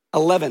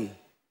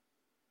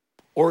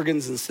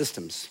 organs and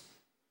systems.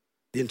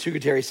 The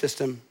integumentary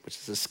system, which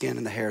is the skin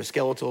and the hair,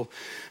 skeletal,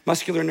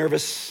 muscular,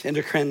 nervous,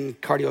 endocrine,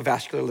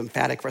 cardiovascular,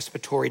 lymphatic,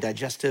 respiratory,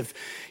 digestive,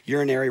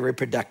 urinary,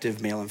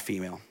 reproductive, male and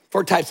female.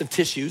 4 types of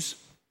tissues.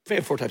 We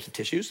have 4 types of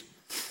tissues.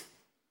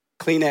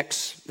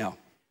 Kleenex, no.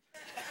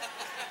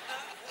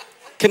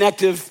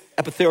 Connective,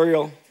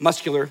 epithelial,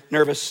 muscular,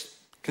 nervous,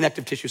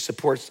 connective tissue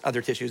supports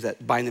other tissues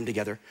that bind them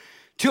together.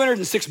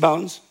 206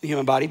 bones in the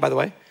human body, by the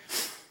way.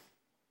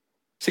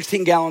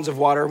 16 gallons of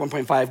water,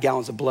 1.5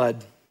 gallons of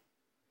blood.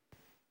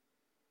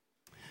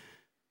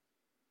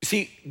 You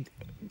see,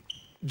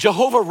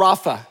 Jehovah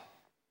Rapha,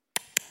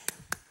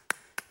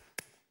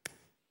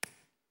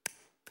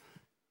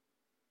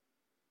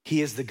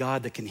 he is the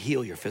God that can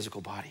heal your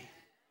physical body.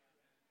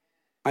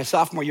 My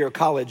sophomore year of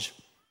college,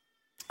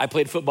 I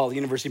played football at the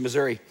University of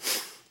Missouri,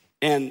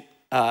 and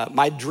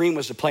my dream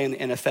was to play in the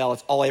NFL.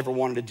 It's all I ever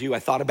wanted to do. I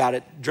thought about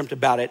it, dreamt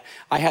about it.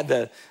 I had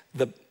the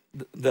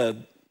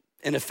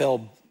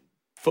NFL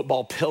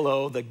football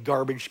pillow, the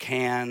garbage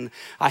can.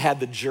 I had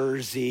the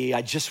jersey.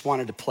 I just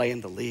wanted to play in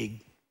the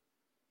league.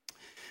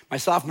 My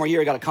sophomore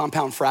year, I got a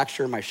compound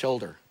fracture in my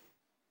shoulder.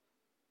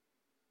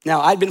 Now,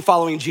 I'd been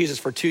following Jesus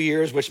for 2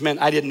 years, which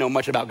meant I didn't know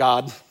much about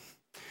God.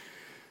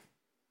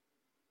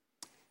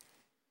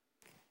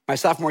 My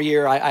sophomore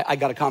year, I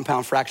got a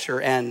compound fracture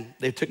and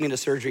they took me into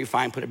surgery,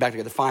 fine, put it back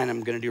together, fine,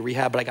 I'm gonna do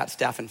rehab, but I got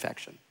staph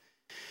infection.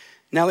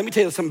 Now, let me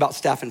tell you something about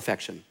staph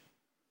infection.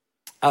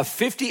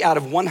 50 out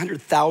of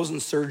 100,000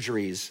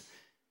 surgeries,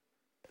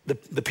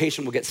 the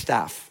patient will get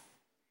staph.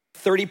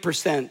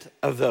 30%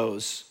 of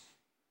those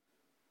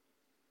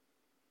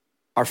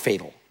are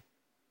fatal.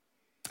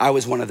 I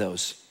was one of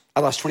those. I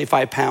lost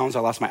 25 pounds.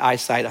 I lost my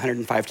eyesight,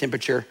 105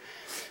 temperature.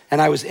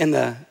 And I was in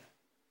the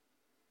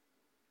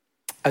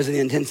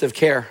intensive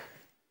care.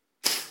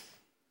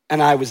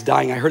 And I was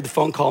dying. I heard the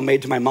phone call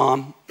made to my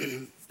mom.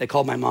 They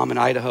called my mom in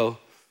Idaho.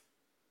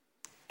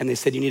 And they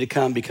said, you need to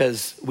come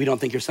because we don't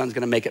think your son's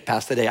gonna make it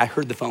past the day. I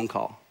heard the phone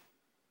call.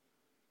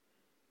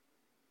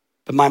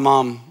 But my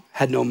mom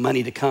had no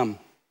money to come.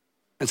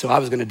 And so I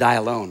was gonna die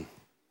alone.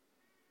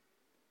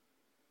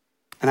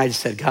 And I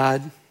just said,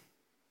 God,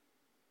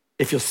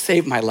 if you'll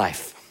save my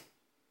life,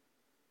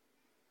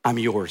 I'm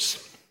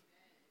yours,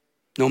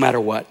 no matter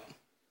what.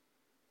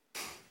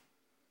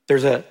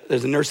 There's a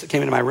nurse that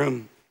came into my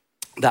room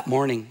that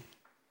morning,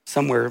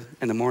 somewhere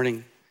in the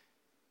morning,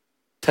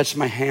 touched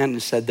my hand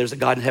and said, there's a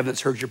God in heaven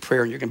that's heard your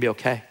prayer and you're gonna be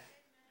okay.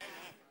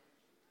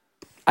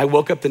 I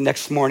woke up the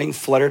next morning,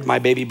 fluttered my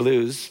baby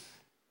blues.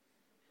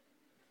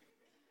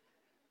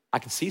 I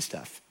could see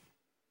stuff.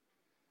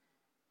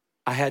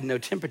 I had no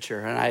temperature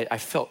and I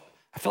felt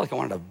like I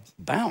wanted to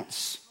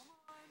bounce.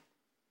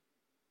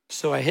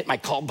 So I hit my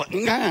call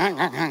button.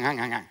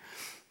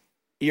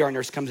 ER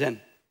nurse comes in.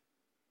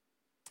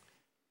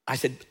 I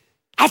said,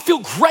 I feel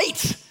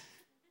great.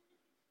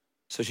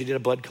 So she did a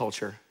blood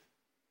culture.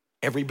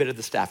 Every bit of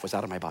the staph was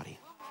out of my body.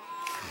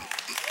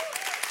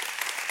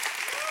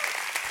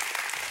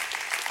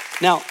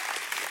 Now,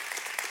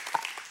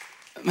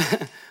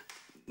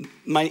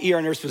 my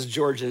ER nurse was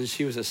Georgia, and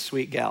she was a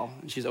sweet gal.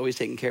 And she's always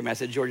taking care of me. I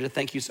said, Georgia,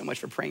 thank you so much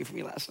for praying for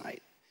me last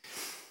night.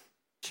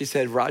 She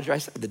said, Roger, I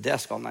sat at the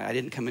desk all night. I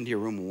didn't come into your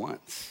room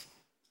once.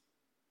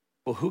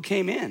 Well, who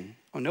came in?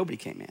 Oh, nobody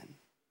came in.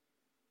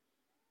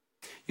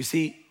 You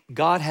see,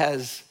 God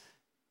has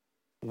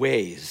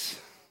ways.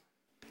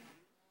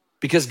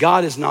 Because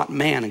God is not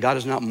man and God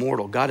is not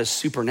mortal. God is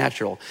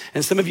supernatural.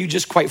 And some of you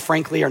just quite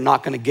frankly are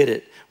not gonna get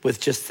it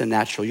with just the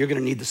natural. You're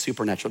gonna need the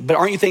supernatural. But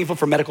aren't you thankful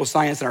for medical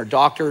science and our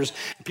doctors,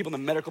 and people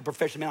in the medical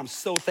profession? Man, I'm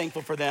so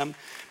thankful for them.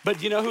 But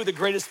do you know who the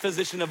greatest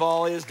physician of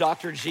all is?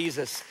 Dr.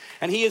 Jesus.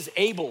 And he is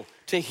able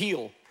to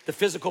heal the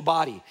physical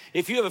body.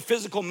 If you have a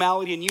physical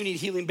malady and you need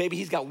healing, baby,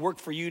 he's got work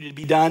for you to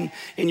be done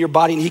in your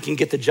body and he can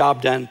get the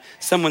job done.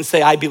 Someone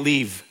say, I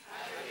believe.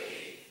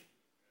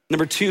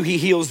 Number two, he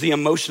heals the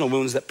emotional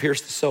wounds that pierce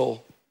the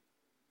soul.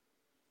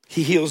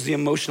 He heals the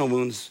emotional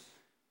wounds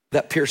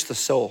that pierce the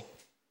soul.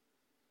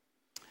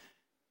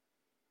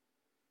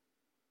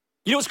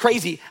 You know what's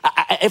crazy?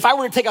 If I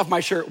were to take off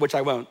my shirt, which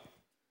I won't,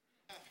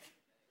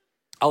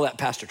 I'll let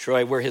Pastor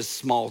Troy wear his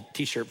small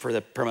t-shirt for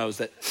the promos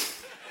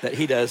that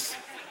he does.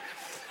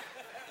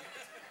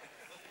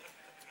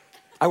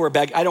 I wear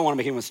baggy. I don't want to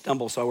make anyone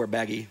stumble, so I wear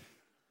baggy.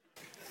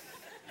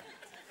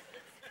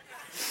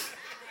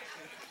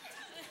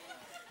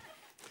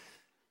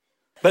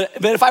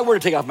 But if I were to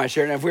take off my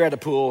shirt and if we were at a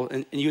pool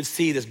and you would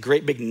see this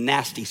great big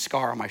nasty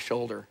scar on my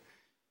shoulder,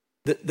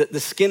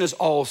 the skin is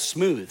all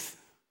smooth.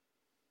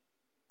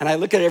 And I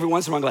look at it every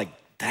once in a while and go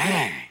like,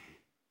 dang,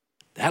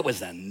 that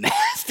was a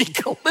nasty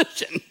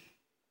collision.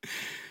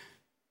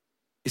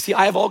 You see,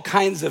 I have all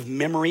kinds of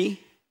memory,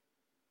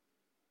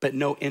 but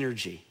no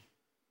energy.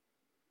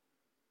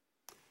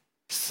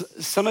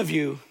 Some of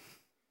you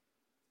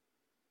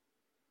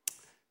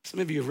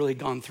have really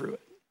gone through it.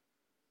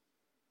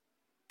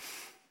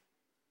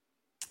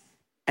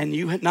 And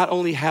you not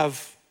only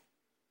have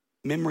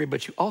memory,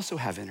 but you also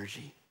have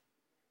energy.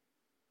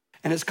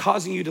 And it's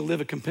causing you to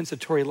live a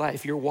compensatory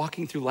life. You're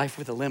walking through life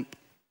with a limp.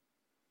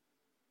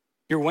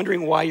 You're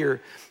wondering why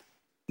you're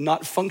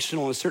not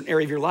functional in a certain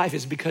area of your life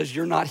is because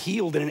you're not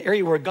healed in an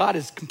area where God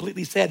has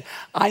completely said,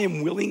 I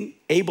am willing,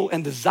 able,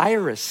 and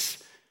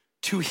desirous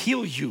to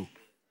heal you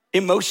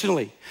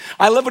emotionally.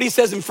 I love what he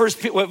says in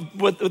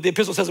what the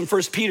epistle says in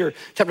 1 Peter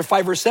chapter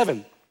 5, verse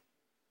 7.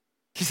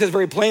 He says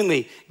very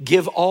plainly,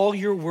 give all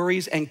your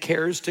worries and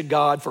cares to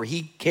God, for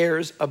he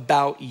cares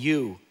about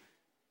you.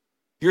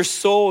 Your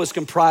soul is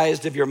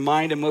comprised of your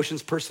mind,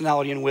 emotions,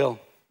 personality, and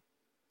will.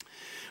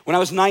 When I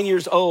was 9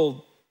 years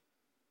old,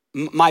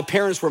 my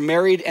parents were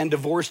married and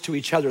divorced to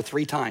each other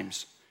 3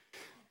 times.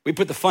 We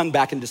put the fun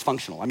back in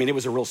dysfunctional. I mean, it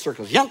was a real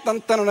circle.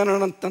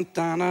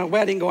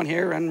 Wedding going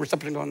here and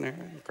reception going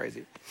there.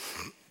 Crazy.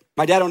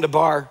 My dad owned a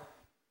bar,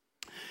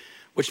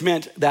 which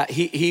meant that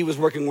he was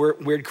working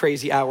weird,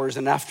 crazy hours.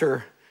 And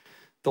after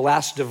the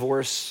last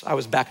divorce, I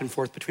was back and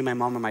forth between my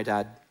mom and my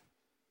dad.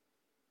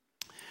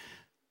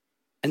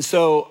 And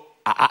so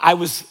I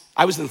was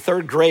in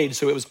 3rd grade,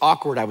 so it was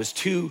awkward. I was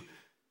too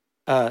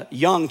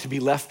young to be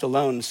left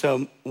alone.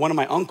 So one of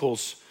my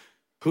uncles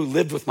who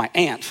lived with my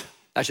aunt,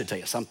 I should tell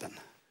you something,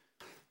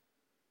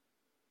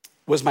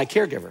 was my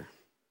caregiver.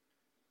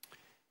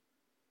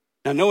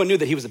 Now, no one knew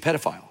that he was a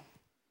pedophile.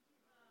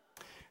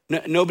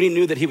 Nobody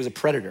knew that he was a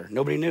predator.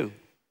 Nobody knew,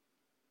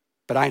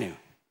 but I knew.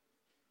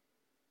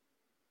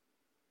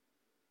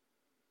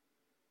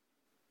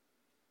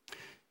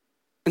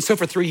 And so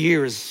for 3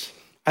 years,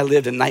 I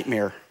lived a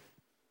nightmare.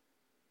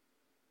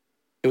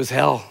 It was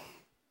hell.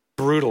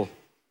 brutal.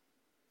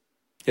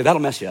 Yeah,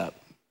 that'll mess you up.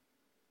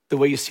 The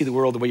way you see the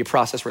world, the way you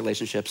process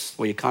relationships,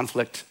 the way you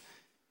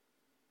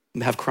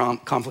have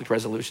conflict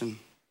resolution.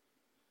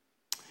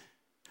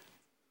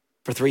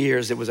 For 3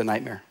 years, it was a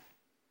nightmare.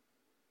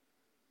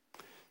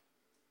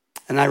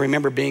 And I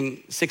remember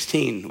being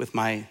 16 with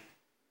my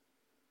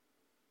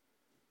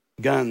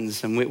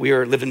guns, and we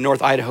lived in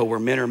North Idaho where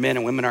men are men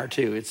and women are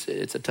too. It's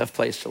a tough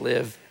place to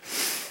live.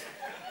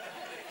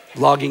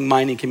 Logging,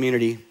 mining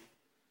community.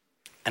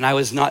 And I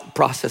was not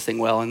processing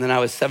well. And then I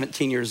was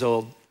 17 years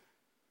old.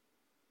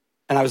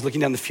 And I was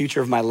looking down the future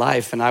of my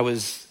life, and I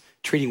was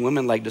treating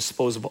women like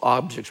disposable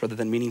objects rather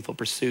than meaningful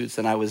pursuits.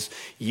 And I was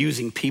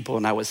using people,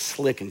 and I was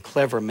slick and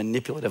clever and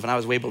manipulative, and I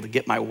was able to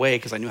get my way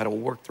because I knew how to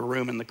work the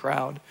room and the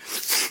crowd.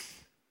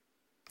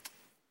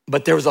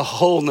 But there was a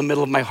hole in the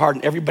middle of my heart,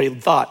 and everybody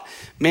thought,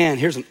 man,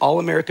 here's an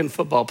all-American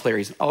football player.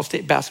 He's an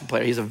all-state basketball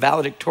player. He's a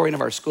valedictorian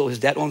of our school. His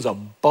dad owns a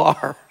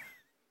bar.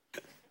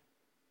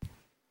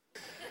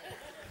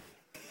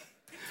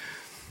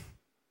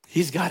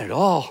 He's got it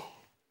all.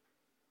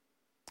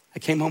 I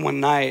came home one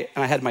night,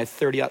 and I had my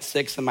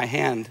 30-06 in my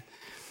hand,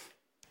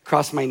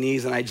 crossed my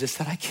knees, and I just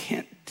said, I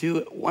can't do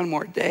it one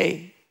more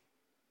day.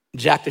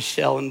 Jacked a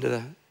shell into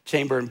the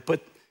chamber and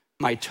put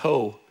my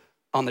toe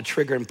on the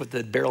trigger and put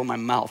the barrel in my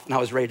mouth, and I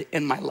was ready to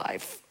end my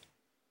life.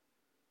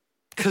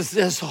 Because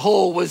this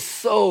hole was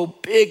so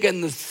big,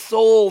 and the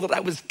soul that I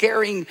was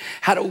carrying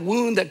had a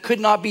wound that could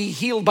not be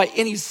healed by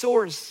any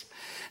source.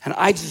 And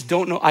I just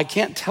don't know, I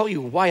can't tell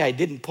you why I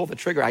didn't pull the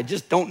trigger. I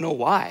just don't know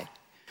why.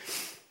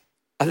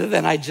 Other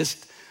than I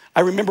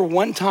remember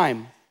one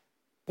time,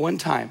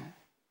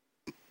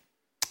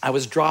 I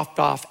was dropped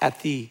off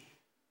at the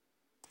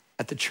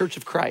Church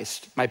of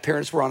Christ. My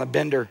parents were on a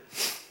bender,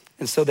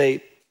 and so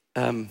they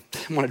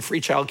wanted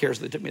free childcare,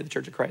 so they took me to the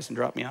Church of Christ and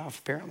dropped me off,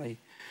 apparently.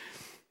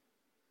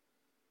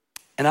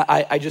 And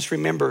I just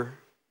remember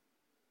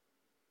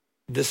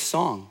this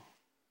song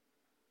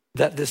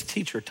that this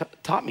teacher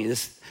taught me.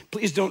 This,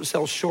 please don't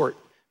sell short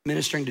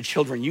ministering to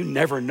children. You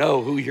never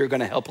know who you're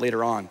gonna help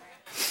later on.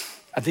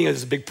 I think it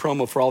was a big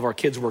promo for all of our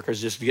kids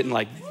workers, just getting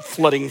like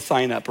flooding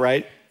sign up,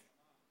 right?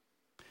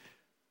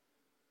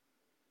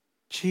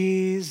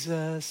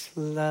 Jesus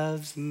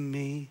loves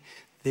me,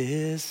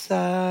 this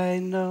I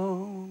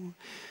know,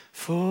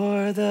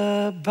 for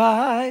the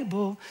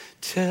Bible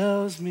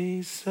tells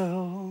me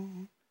so.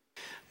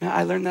 Now,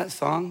 I learned that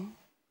song.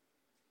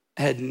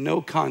 I had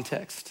no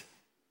context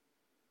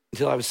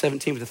until I was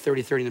 17 with a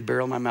 30-30 in the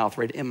barrel of my mouth,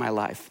 right in my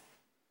life.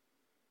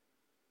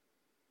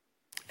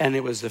 And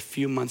it was a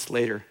few months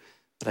later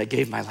that I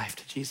gave my life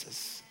to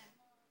Jesus.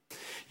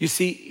 You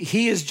see,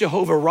 he is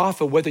Jehovah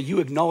Rapha, whether you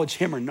acknowledge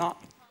him or not.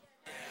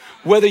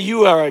 Whether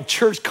you are a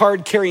church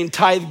card carrying,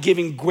 tithe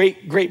giving,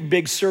 great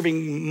big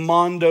serving,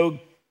 mondo,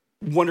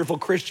 wonderful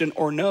Christian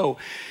or no,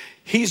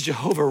 he's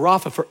Jehovah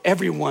Rapha for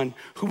everyone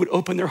who would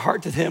open their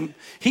heart to him.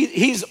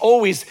 He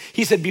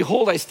said,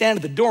 behold, I stand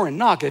at the door and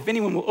knock. If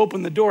anyone will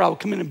open the door, I will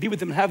come in and be with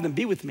them and have them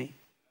be with me.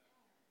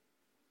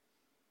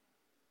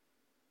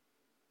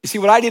 You see,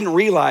 what I didn't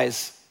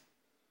realize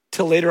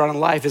till later on in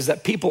life is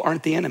that people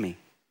aren't the enemy.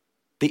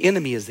 The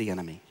enemy is the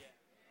enemy.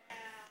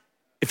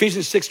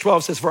 Ephesians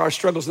 6:12 says, for our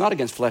struggle is not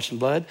against flesh and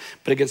blood,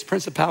 but against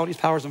principalities,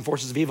 powers, and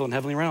forces of evil in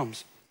heavenly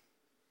realms.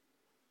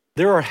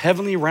 There are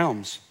heavenly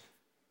realms.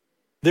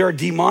 There are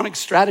demonic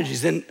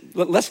strategies. And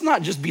let's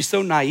not just be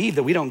so naive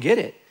that we don't get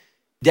it.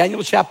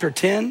 Daniel chapter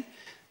 10,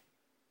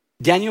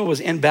 Daniel was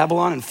in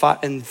Babylon in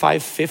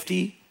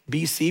 550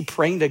 BC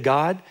praying to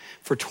God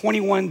for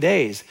 21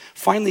 days.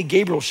 Finally,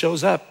 Gabriel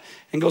shows up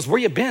and goes, where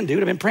you been, dude?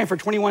 I've been praying for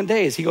 21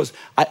 days. He goes,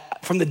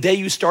 from the day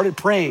you started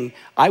praying,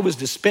 I was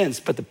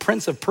dispensed, but the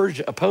prince of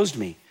Persia opposed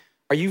me.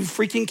 Are you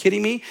freaking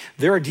kidding me?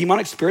 There are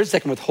demonic spirits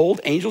that can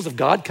withhold angels of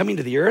God coming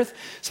to the earth.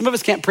 Some of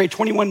us can't pray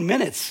 21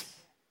 minutes.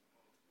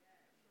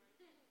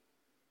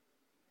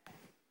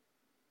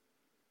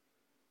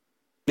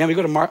 Now we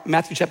go to Mark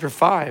chapter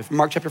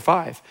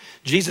 5.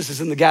 Jesus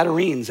is in the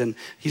Gadarenes and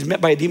he's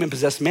met by a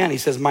demon-possessed man. He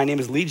says, my name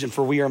is Legion,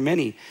 for we are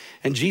many.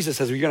 And Jesus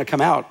says, you're gonna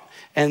come out.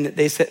 And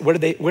they said, what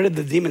did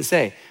the demon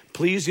say?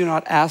 Please do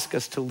not ask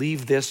us to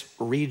leave this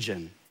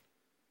region.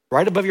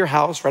 Right above your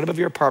house, right above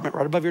your apartment,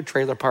 right above your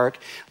trailer park.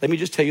 Let me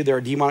just tell you, there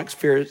are demonic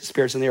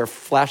spirits and they are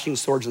flashing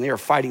swords and they are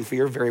fighting for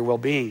your very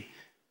well-being.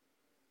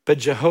 But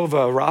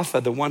Jehovah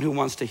Rapha, the one who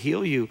wants to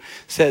heal you,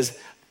 says,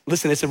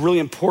 listen, it's really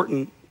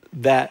important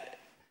that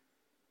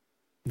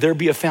there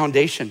be a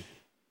foundation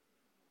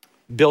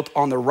built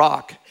on the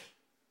rock,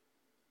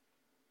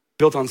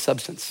 built on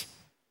substance.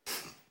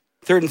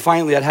 Third and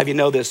finally, I'd have you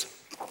know this,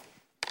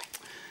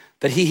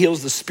 that he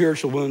heals the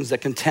spiritual wounds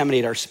that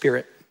contaminate our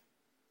spirit.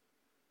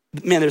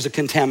 Man, there's a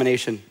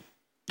contamination.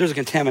 There's a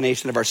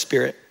contamination of our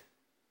spirit.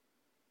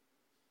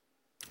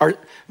 I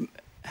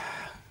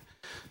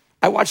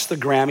watched the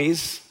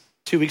Grammys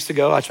 2 weeks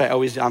ago.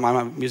 I'm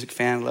a music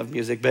fan, love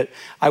music, but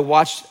I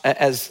watched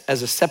as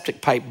a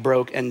septic pipe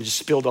broke and just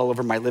spilled all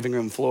over my living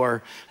room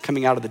floor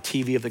coming out of the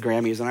TV of the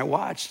Grammys. And I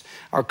watched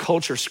our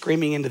culture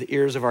screaming into the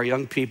ears of our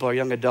young people, our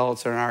young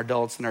adults, and our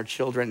adults and our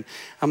children.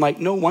 I'm like,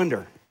 no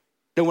wonder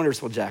it's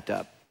so jacked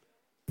up.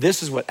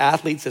 This is what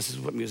athletes, this is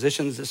what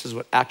musicians, this is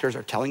what actors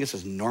are telling us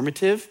is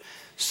normative.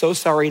 So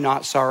sorry,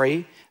 not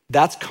sorry.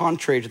 That's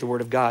contrary to the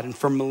word of God. And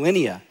for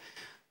millennia,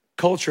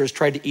 culture has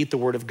tried to eat the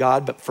word of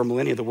God, but for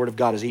millennia, the word of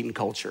God has eaten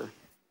culture.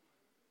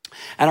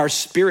 And our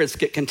spirits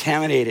get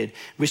contaminated.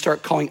 We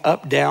start calling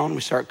up, down.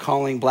 We start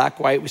calling black,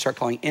 white. We start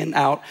calling in,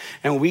 out.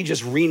 And we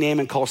just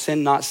rename and call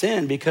sin not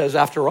sin because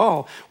after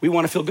all, we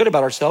want to feel good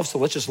about ourselves. So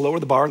let's just lower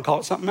the bar and call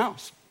it something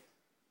else.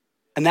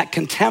 And that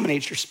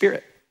contaminates your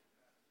spirit.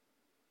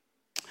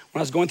 When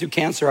I was going through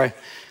cancer,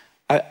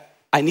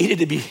 I needed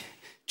to be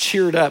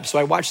cheered up. So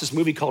I watched this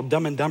movie called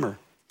Dumb and Dumber.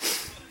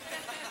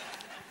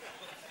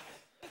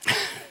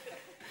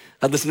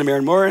 I'd listen to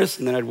Maren Morris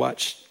and then I'd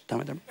watch Dumb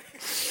and Dumber.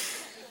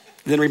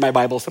 Then read my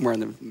Bible somewhere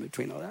in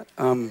between all that.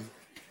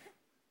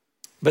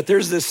 But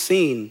there's this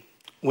scene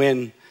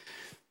when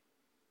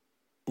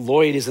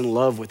Lloyd is in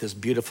love with this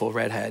beautiful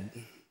redhead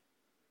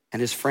and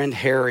his friend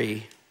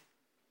Harry,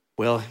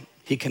 well,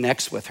 he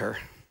connects with her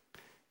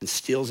and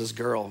steals his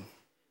girl.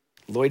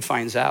 Lloyd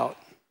finds out,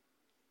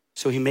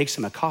 so he makes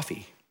him a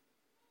coffee.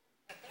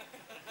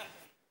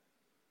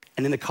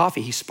 And in the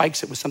coffee, he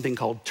spikes it with something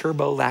called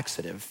turbo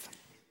laxative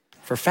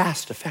for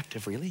fast,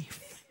 effective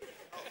relief.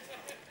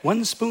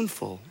 1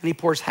 spoonful, and he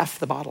pours half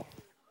the bottle.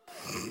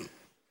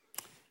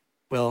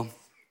 Well,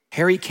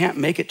 Harry can't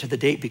make it to the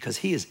date because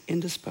he is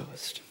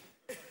indisposed.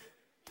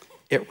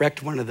 It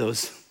wrecked one of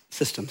those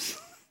systems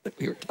that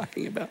we were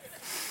talking about.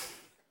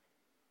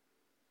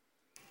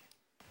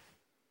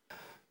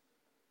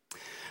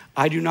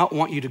 I do not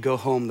want you to go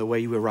home the way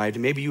you arrived.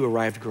 Maybe you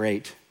arrived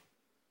great.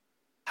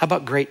 How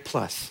about great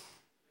plus?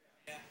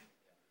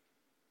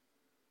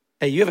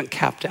 Hey, you haven't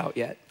capped out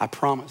yet, I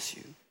promise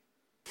you.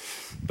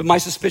 But my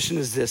suspicion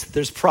is this,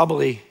 there's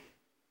probably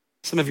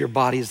some of your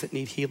bodies that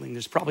need healing.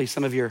 There's probably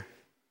some of your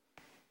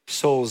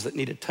souls that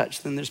need a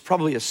touch. Then there's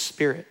probably a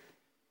spirit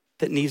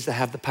that needs to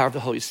have the power of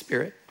the Holy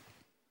Spirit.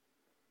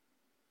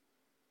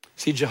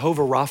 See,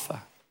 Jehovah Rapha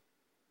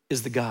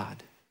is the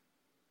God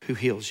who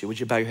heals you. Would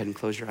you bow your head and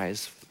close your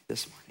eyes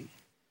this morning?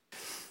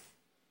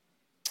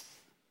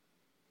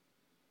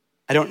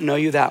 I don't know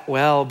you that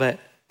well, but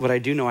what I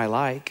do know I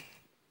like.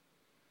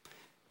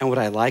 And what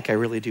I like, I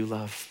really do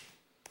love.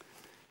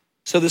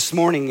 So this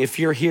morning, if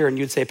you're here and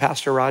you'd say,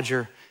 Pastor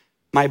Roger,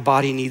 my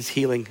body needs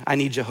healing. I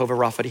need Jehovah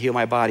Rapha to heal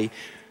my body.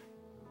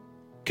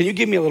 Can you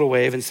give me a little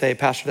wave and say,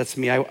 Pastor, that's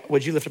me.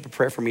 Would you lift up a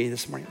prayer for me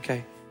this morning?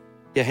 Okay.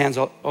 Yeah, hands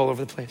all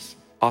over the place.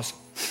 Awesome.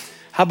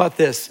 How about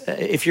this?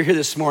 If you're here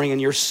this morning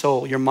and your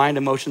soul, your mind,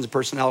 emotions,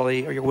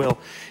 personality, or your will,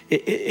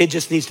 it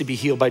just needs to be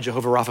healed by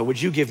Jehovah Rapha.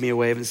 Would you give me a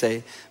wave and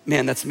say,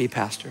 man, that's me,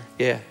 Pastor?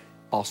 Yeah,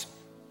 awesome.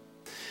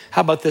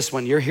 How about this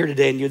one? You're here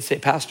today and you'd say,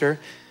 Pastor,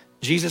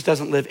 Jesus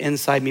doesn't live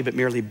inside me, but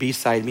merely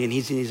beside me, and he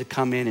needs to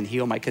come in and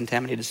heal my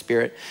contaminated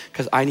spirit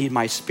because I need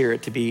my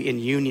spirit to be in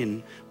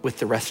union with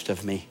the rest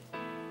of me.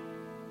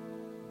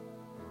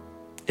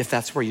 If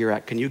that's where you're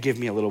at, can you give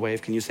me a little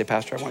wave? Can you say,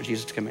 Pastor, I want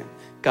Jesus to come in?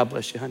 God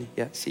bless you, honey.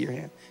 Yeah, see your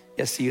hand.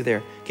 Yeah, see you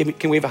there.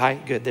 Can we have a hi?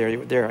 Good,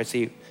 there, I see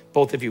you.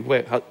 Both of you,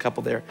 wait, a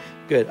couple there.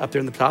 Good, up there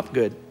in the top,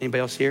 good.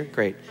 Anybody else here?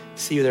 Great.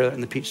 See you there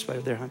in the peach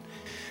spot there, hon.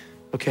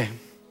 Okay.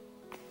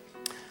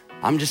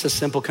 I'm just a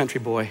simple country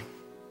boy.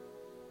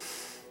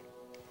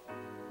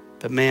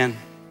 But man,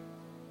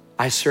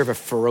 I serve a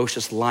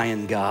ferocious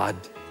lion God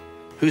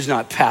who's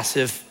not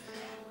passive.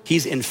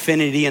 He's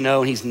infinity and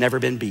and he's never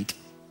been beat.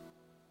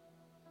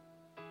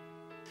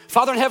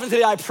 Father in heaven,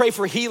 today I pray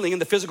for healing in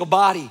the physical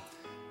body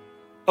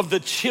of the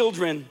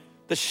children,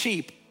 the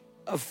sheep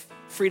of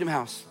Freedom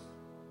House.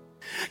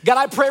 God,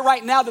 I pray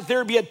right now that there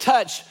would be a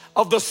touch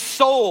of the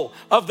soul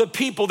of the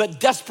people that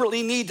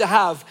desperately need to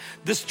have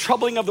this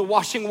troubling of the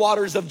washing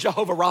waters of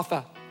Jehovah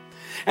Rapha.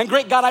 And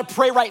great God, I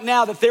pray right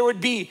now that there would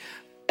be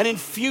an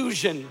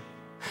infusion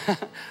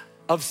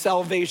of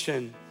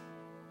salvation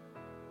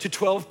to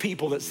 12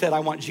 people that said, I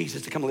want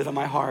Jesus to come live in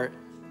my heart.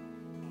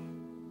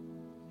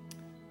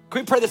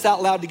 Can we pray this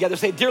out loud together?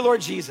 Say, dear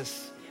Lord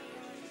Jesus,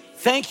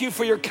 thank you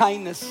for your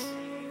kindness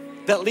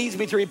that leads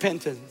me to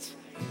repentance.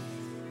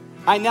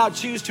 I now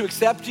choose to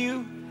accept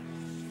you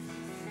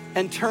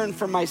and turn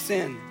from my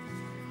sin.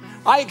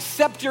 I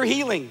accept your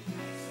healing.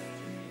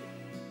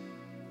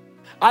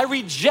 I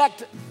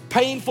reject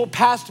painful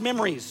past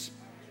memories.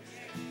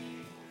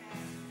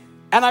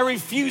 And I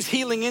refuse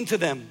healing into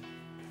them.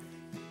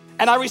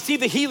 And I receive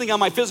the healing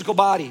on my physical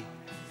body.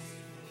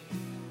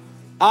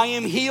 I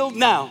am healed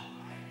now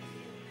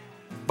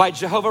by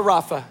Jehovah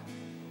Rapha.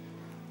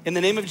 In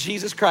the name of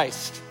Jesus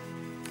Christ,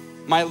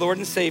 my Lord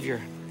and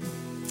Savior.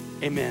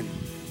 Amen.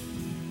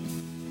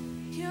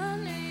 Your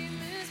name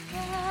is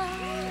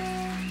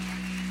power.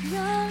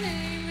 Your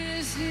name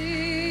is healing.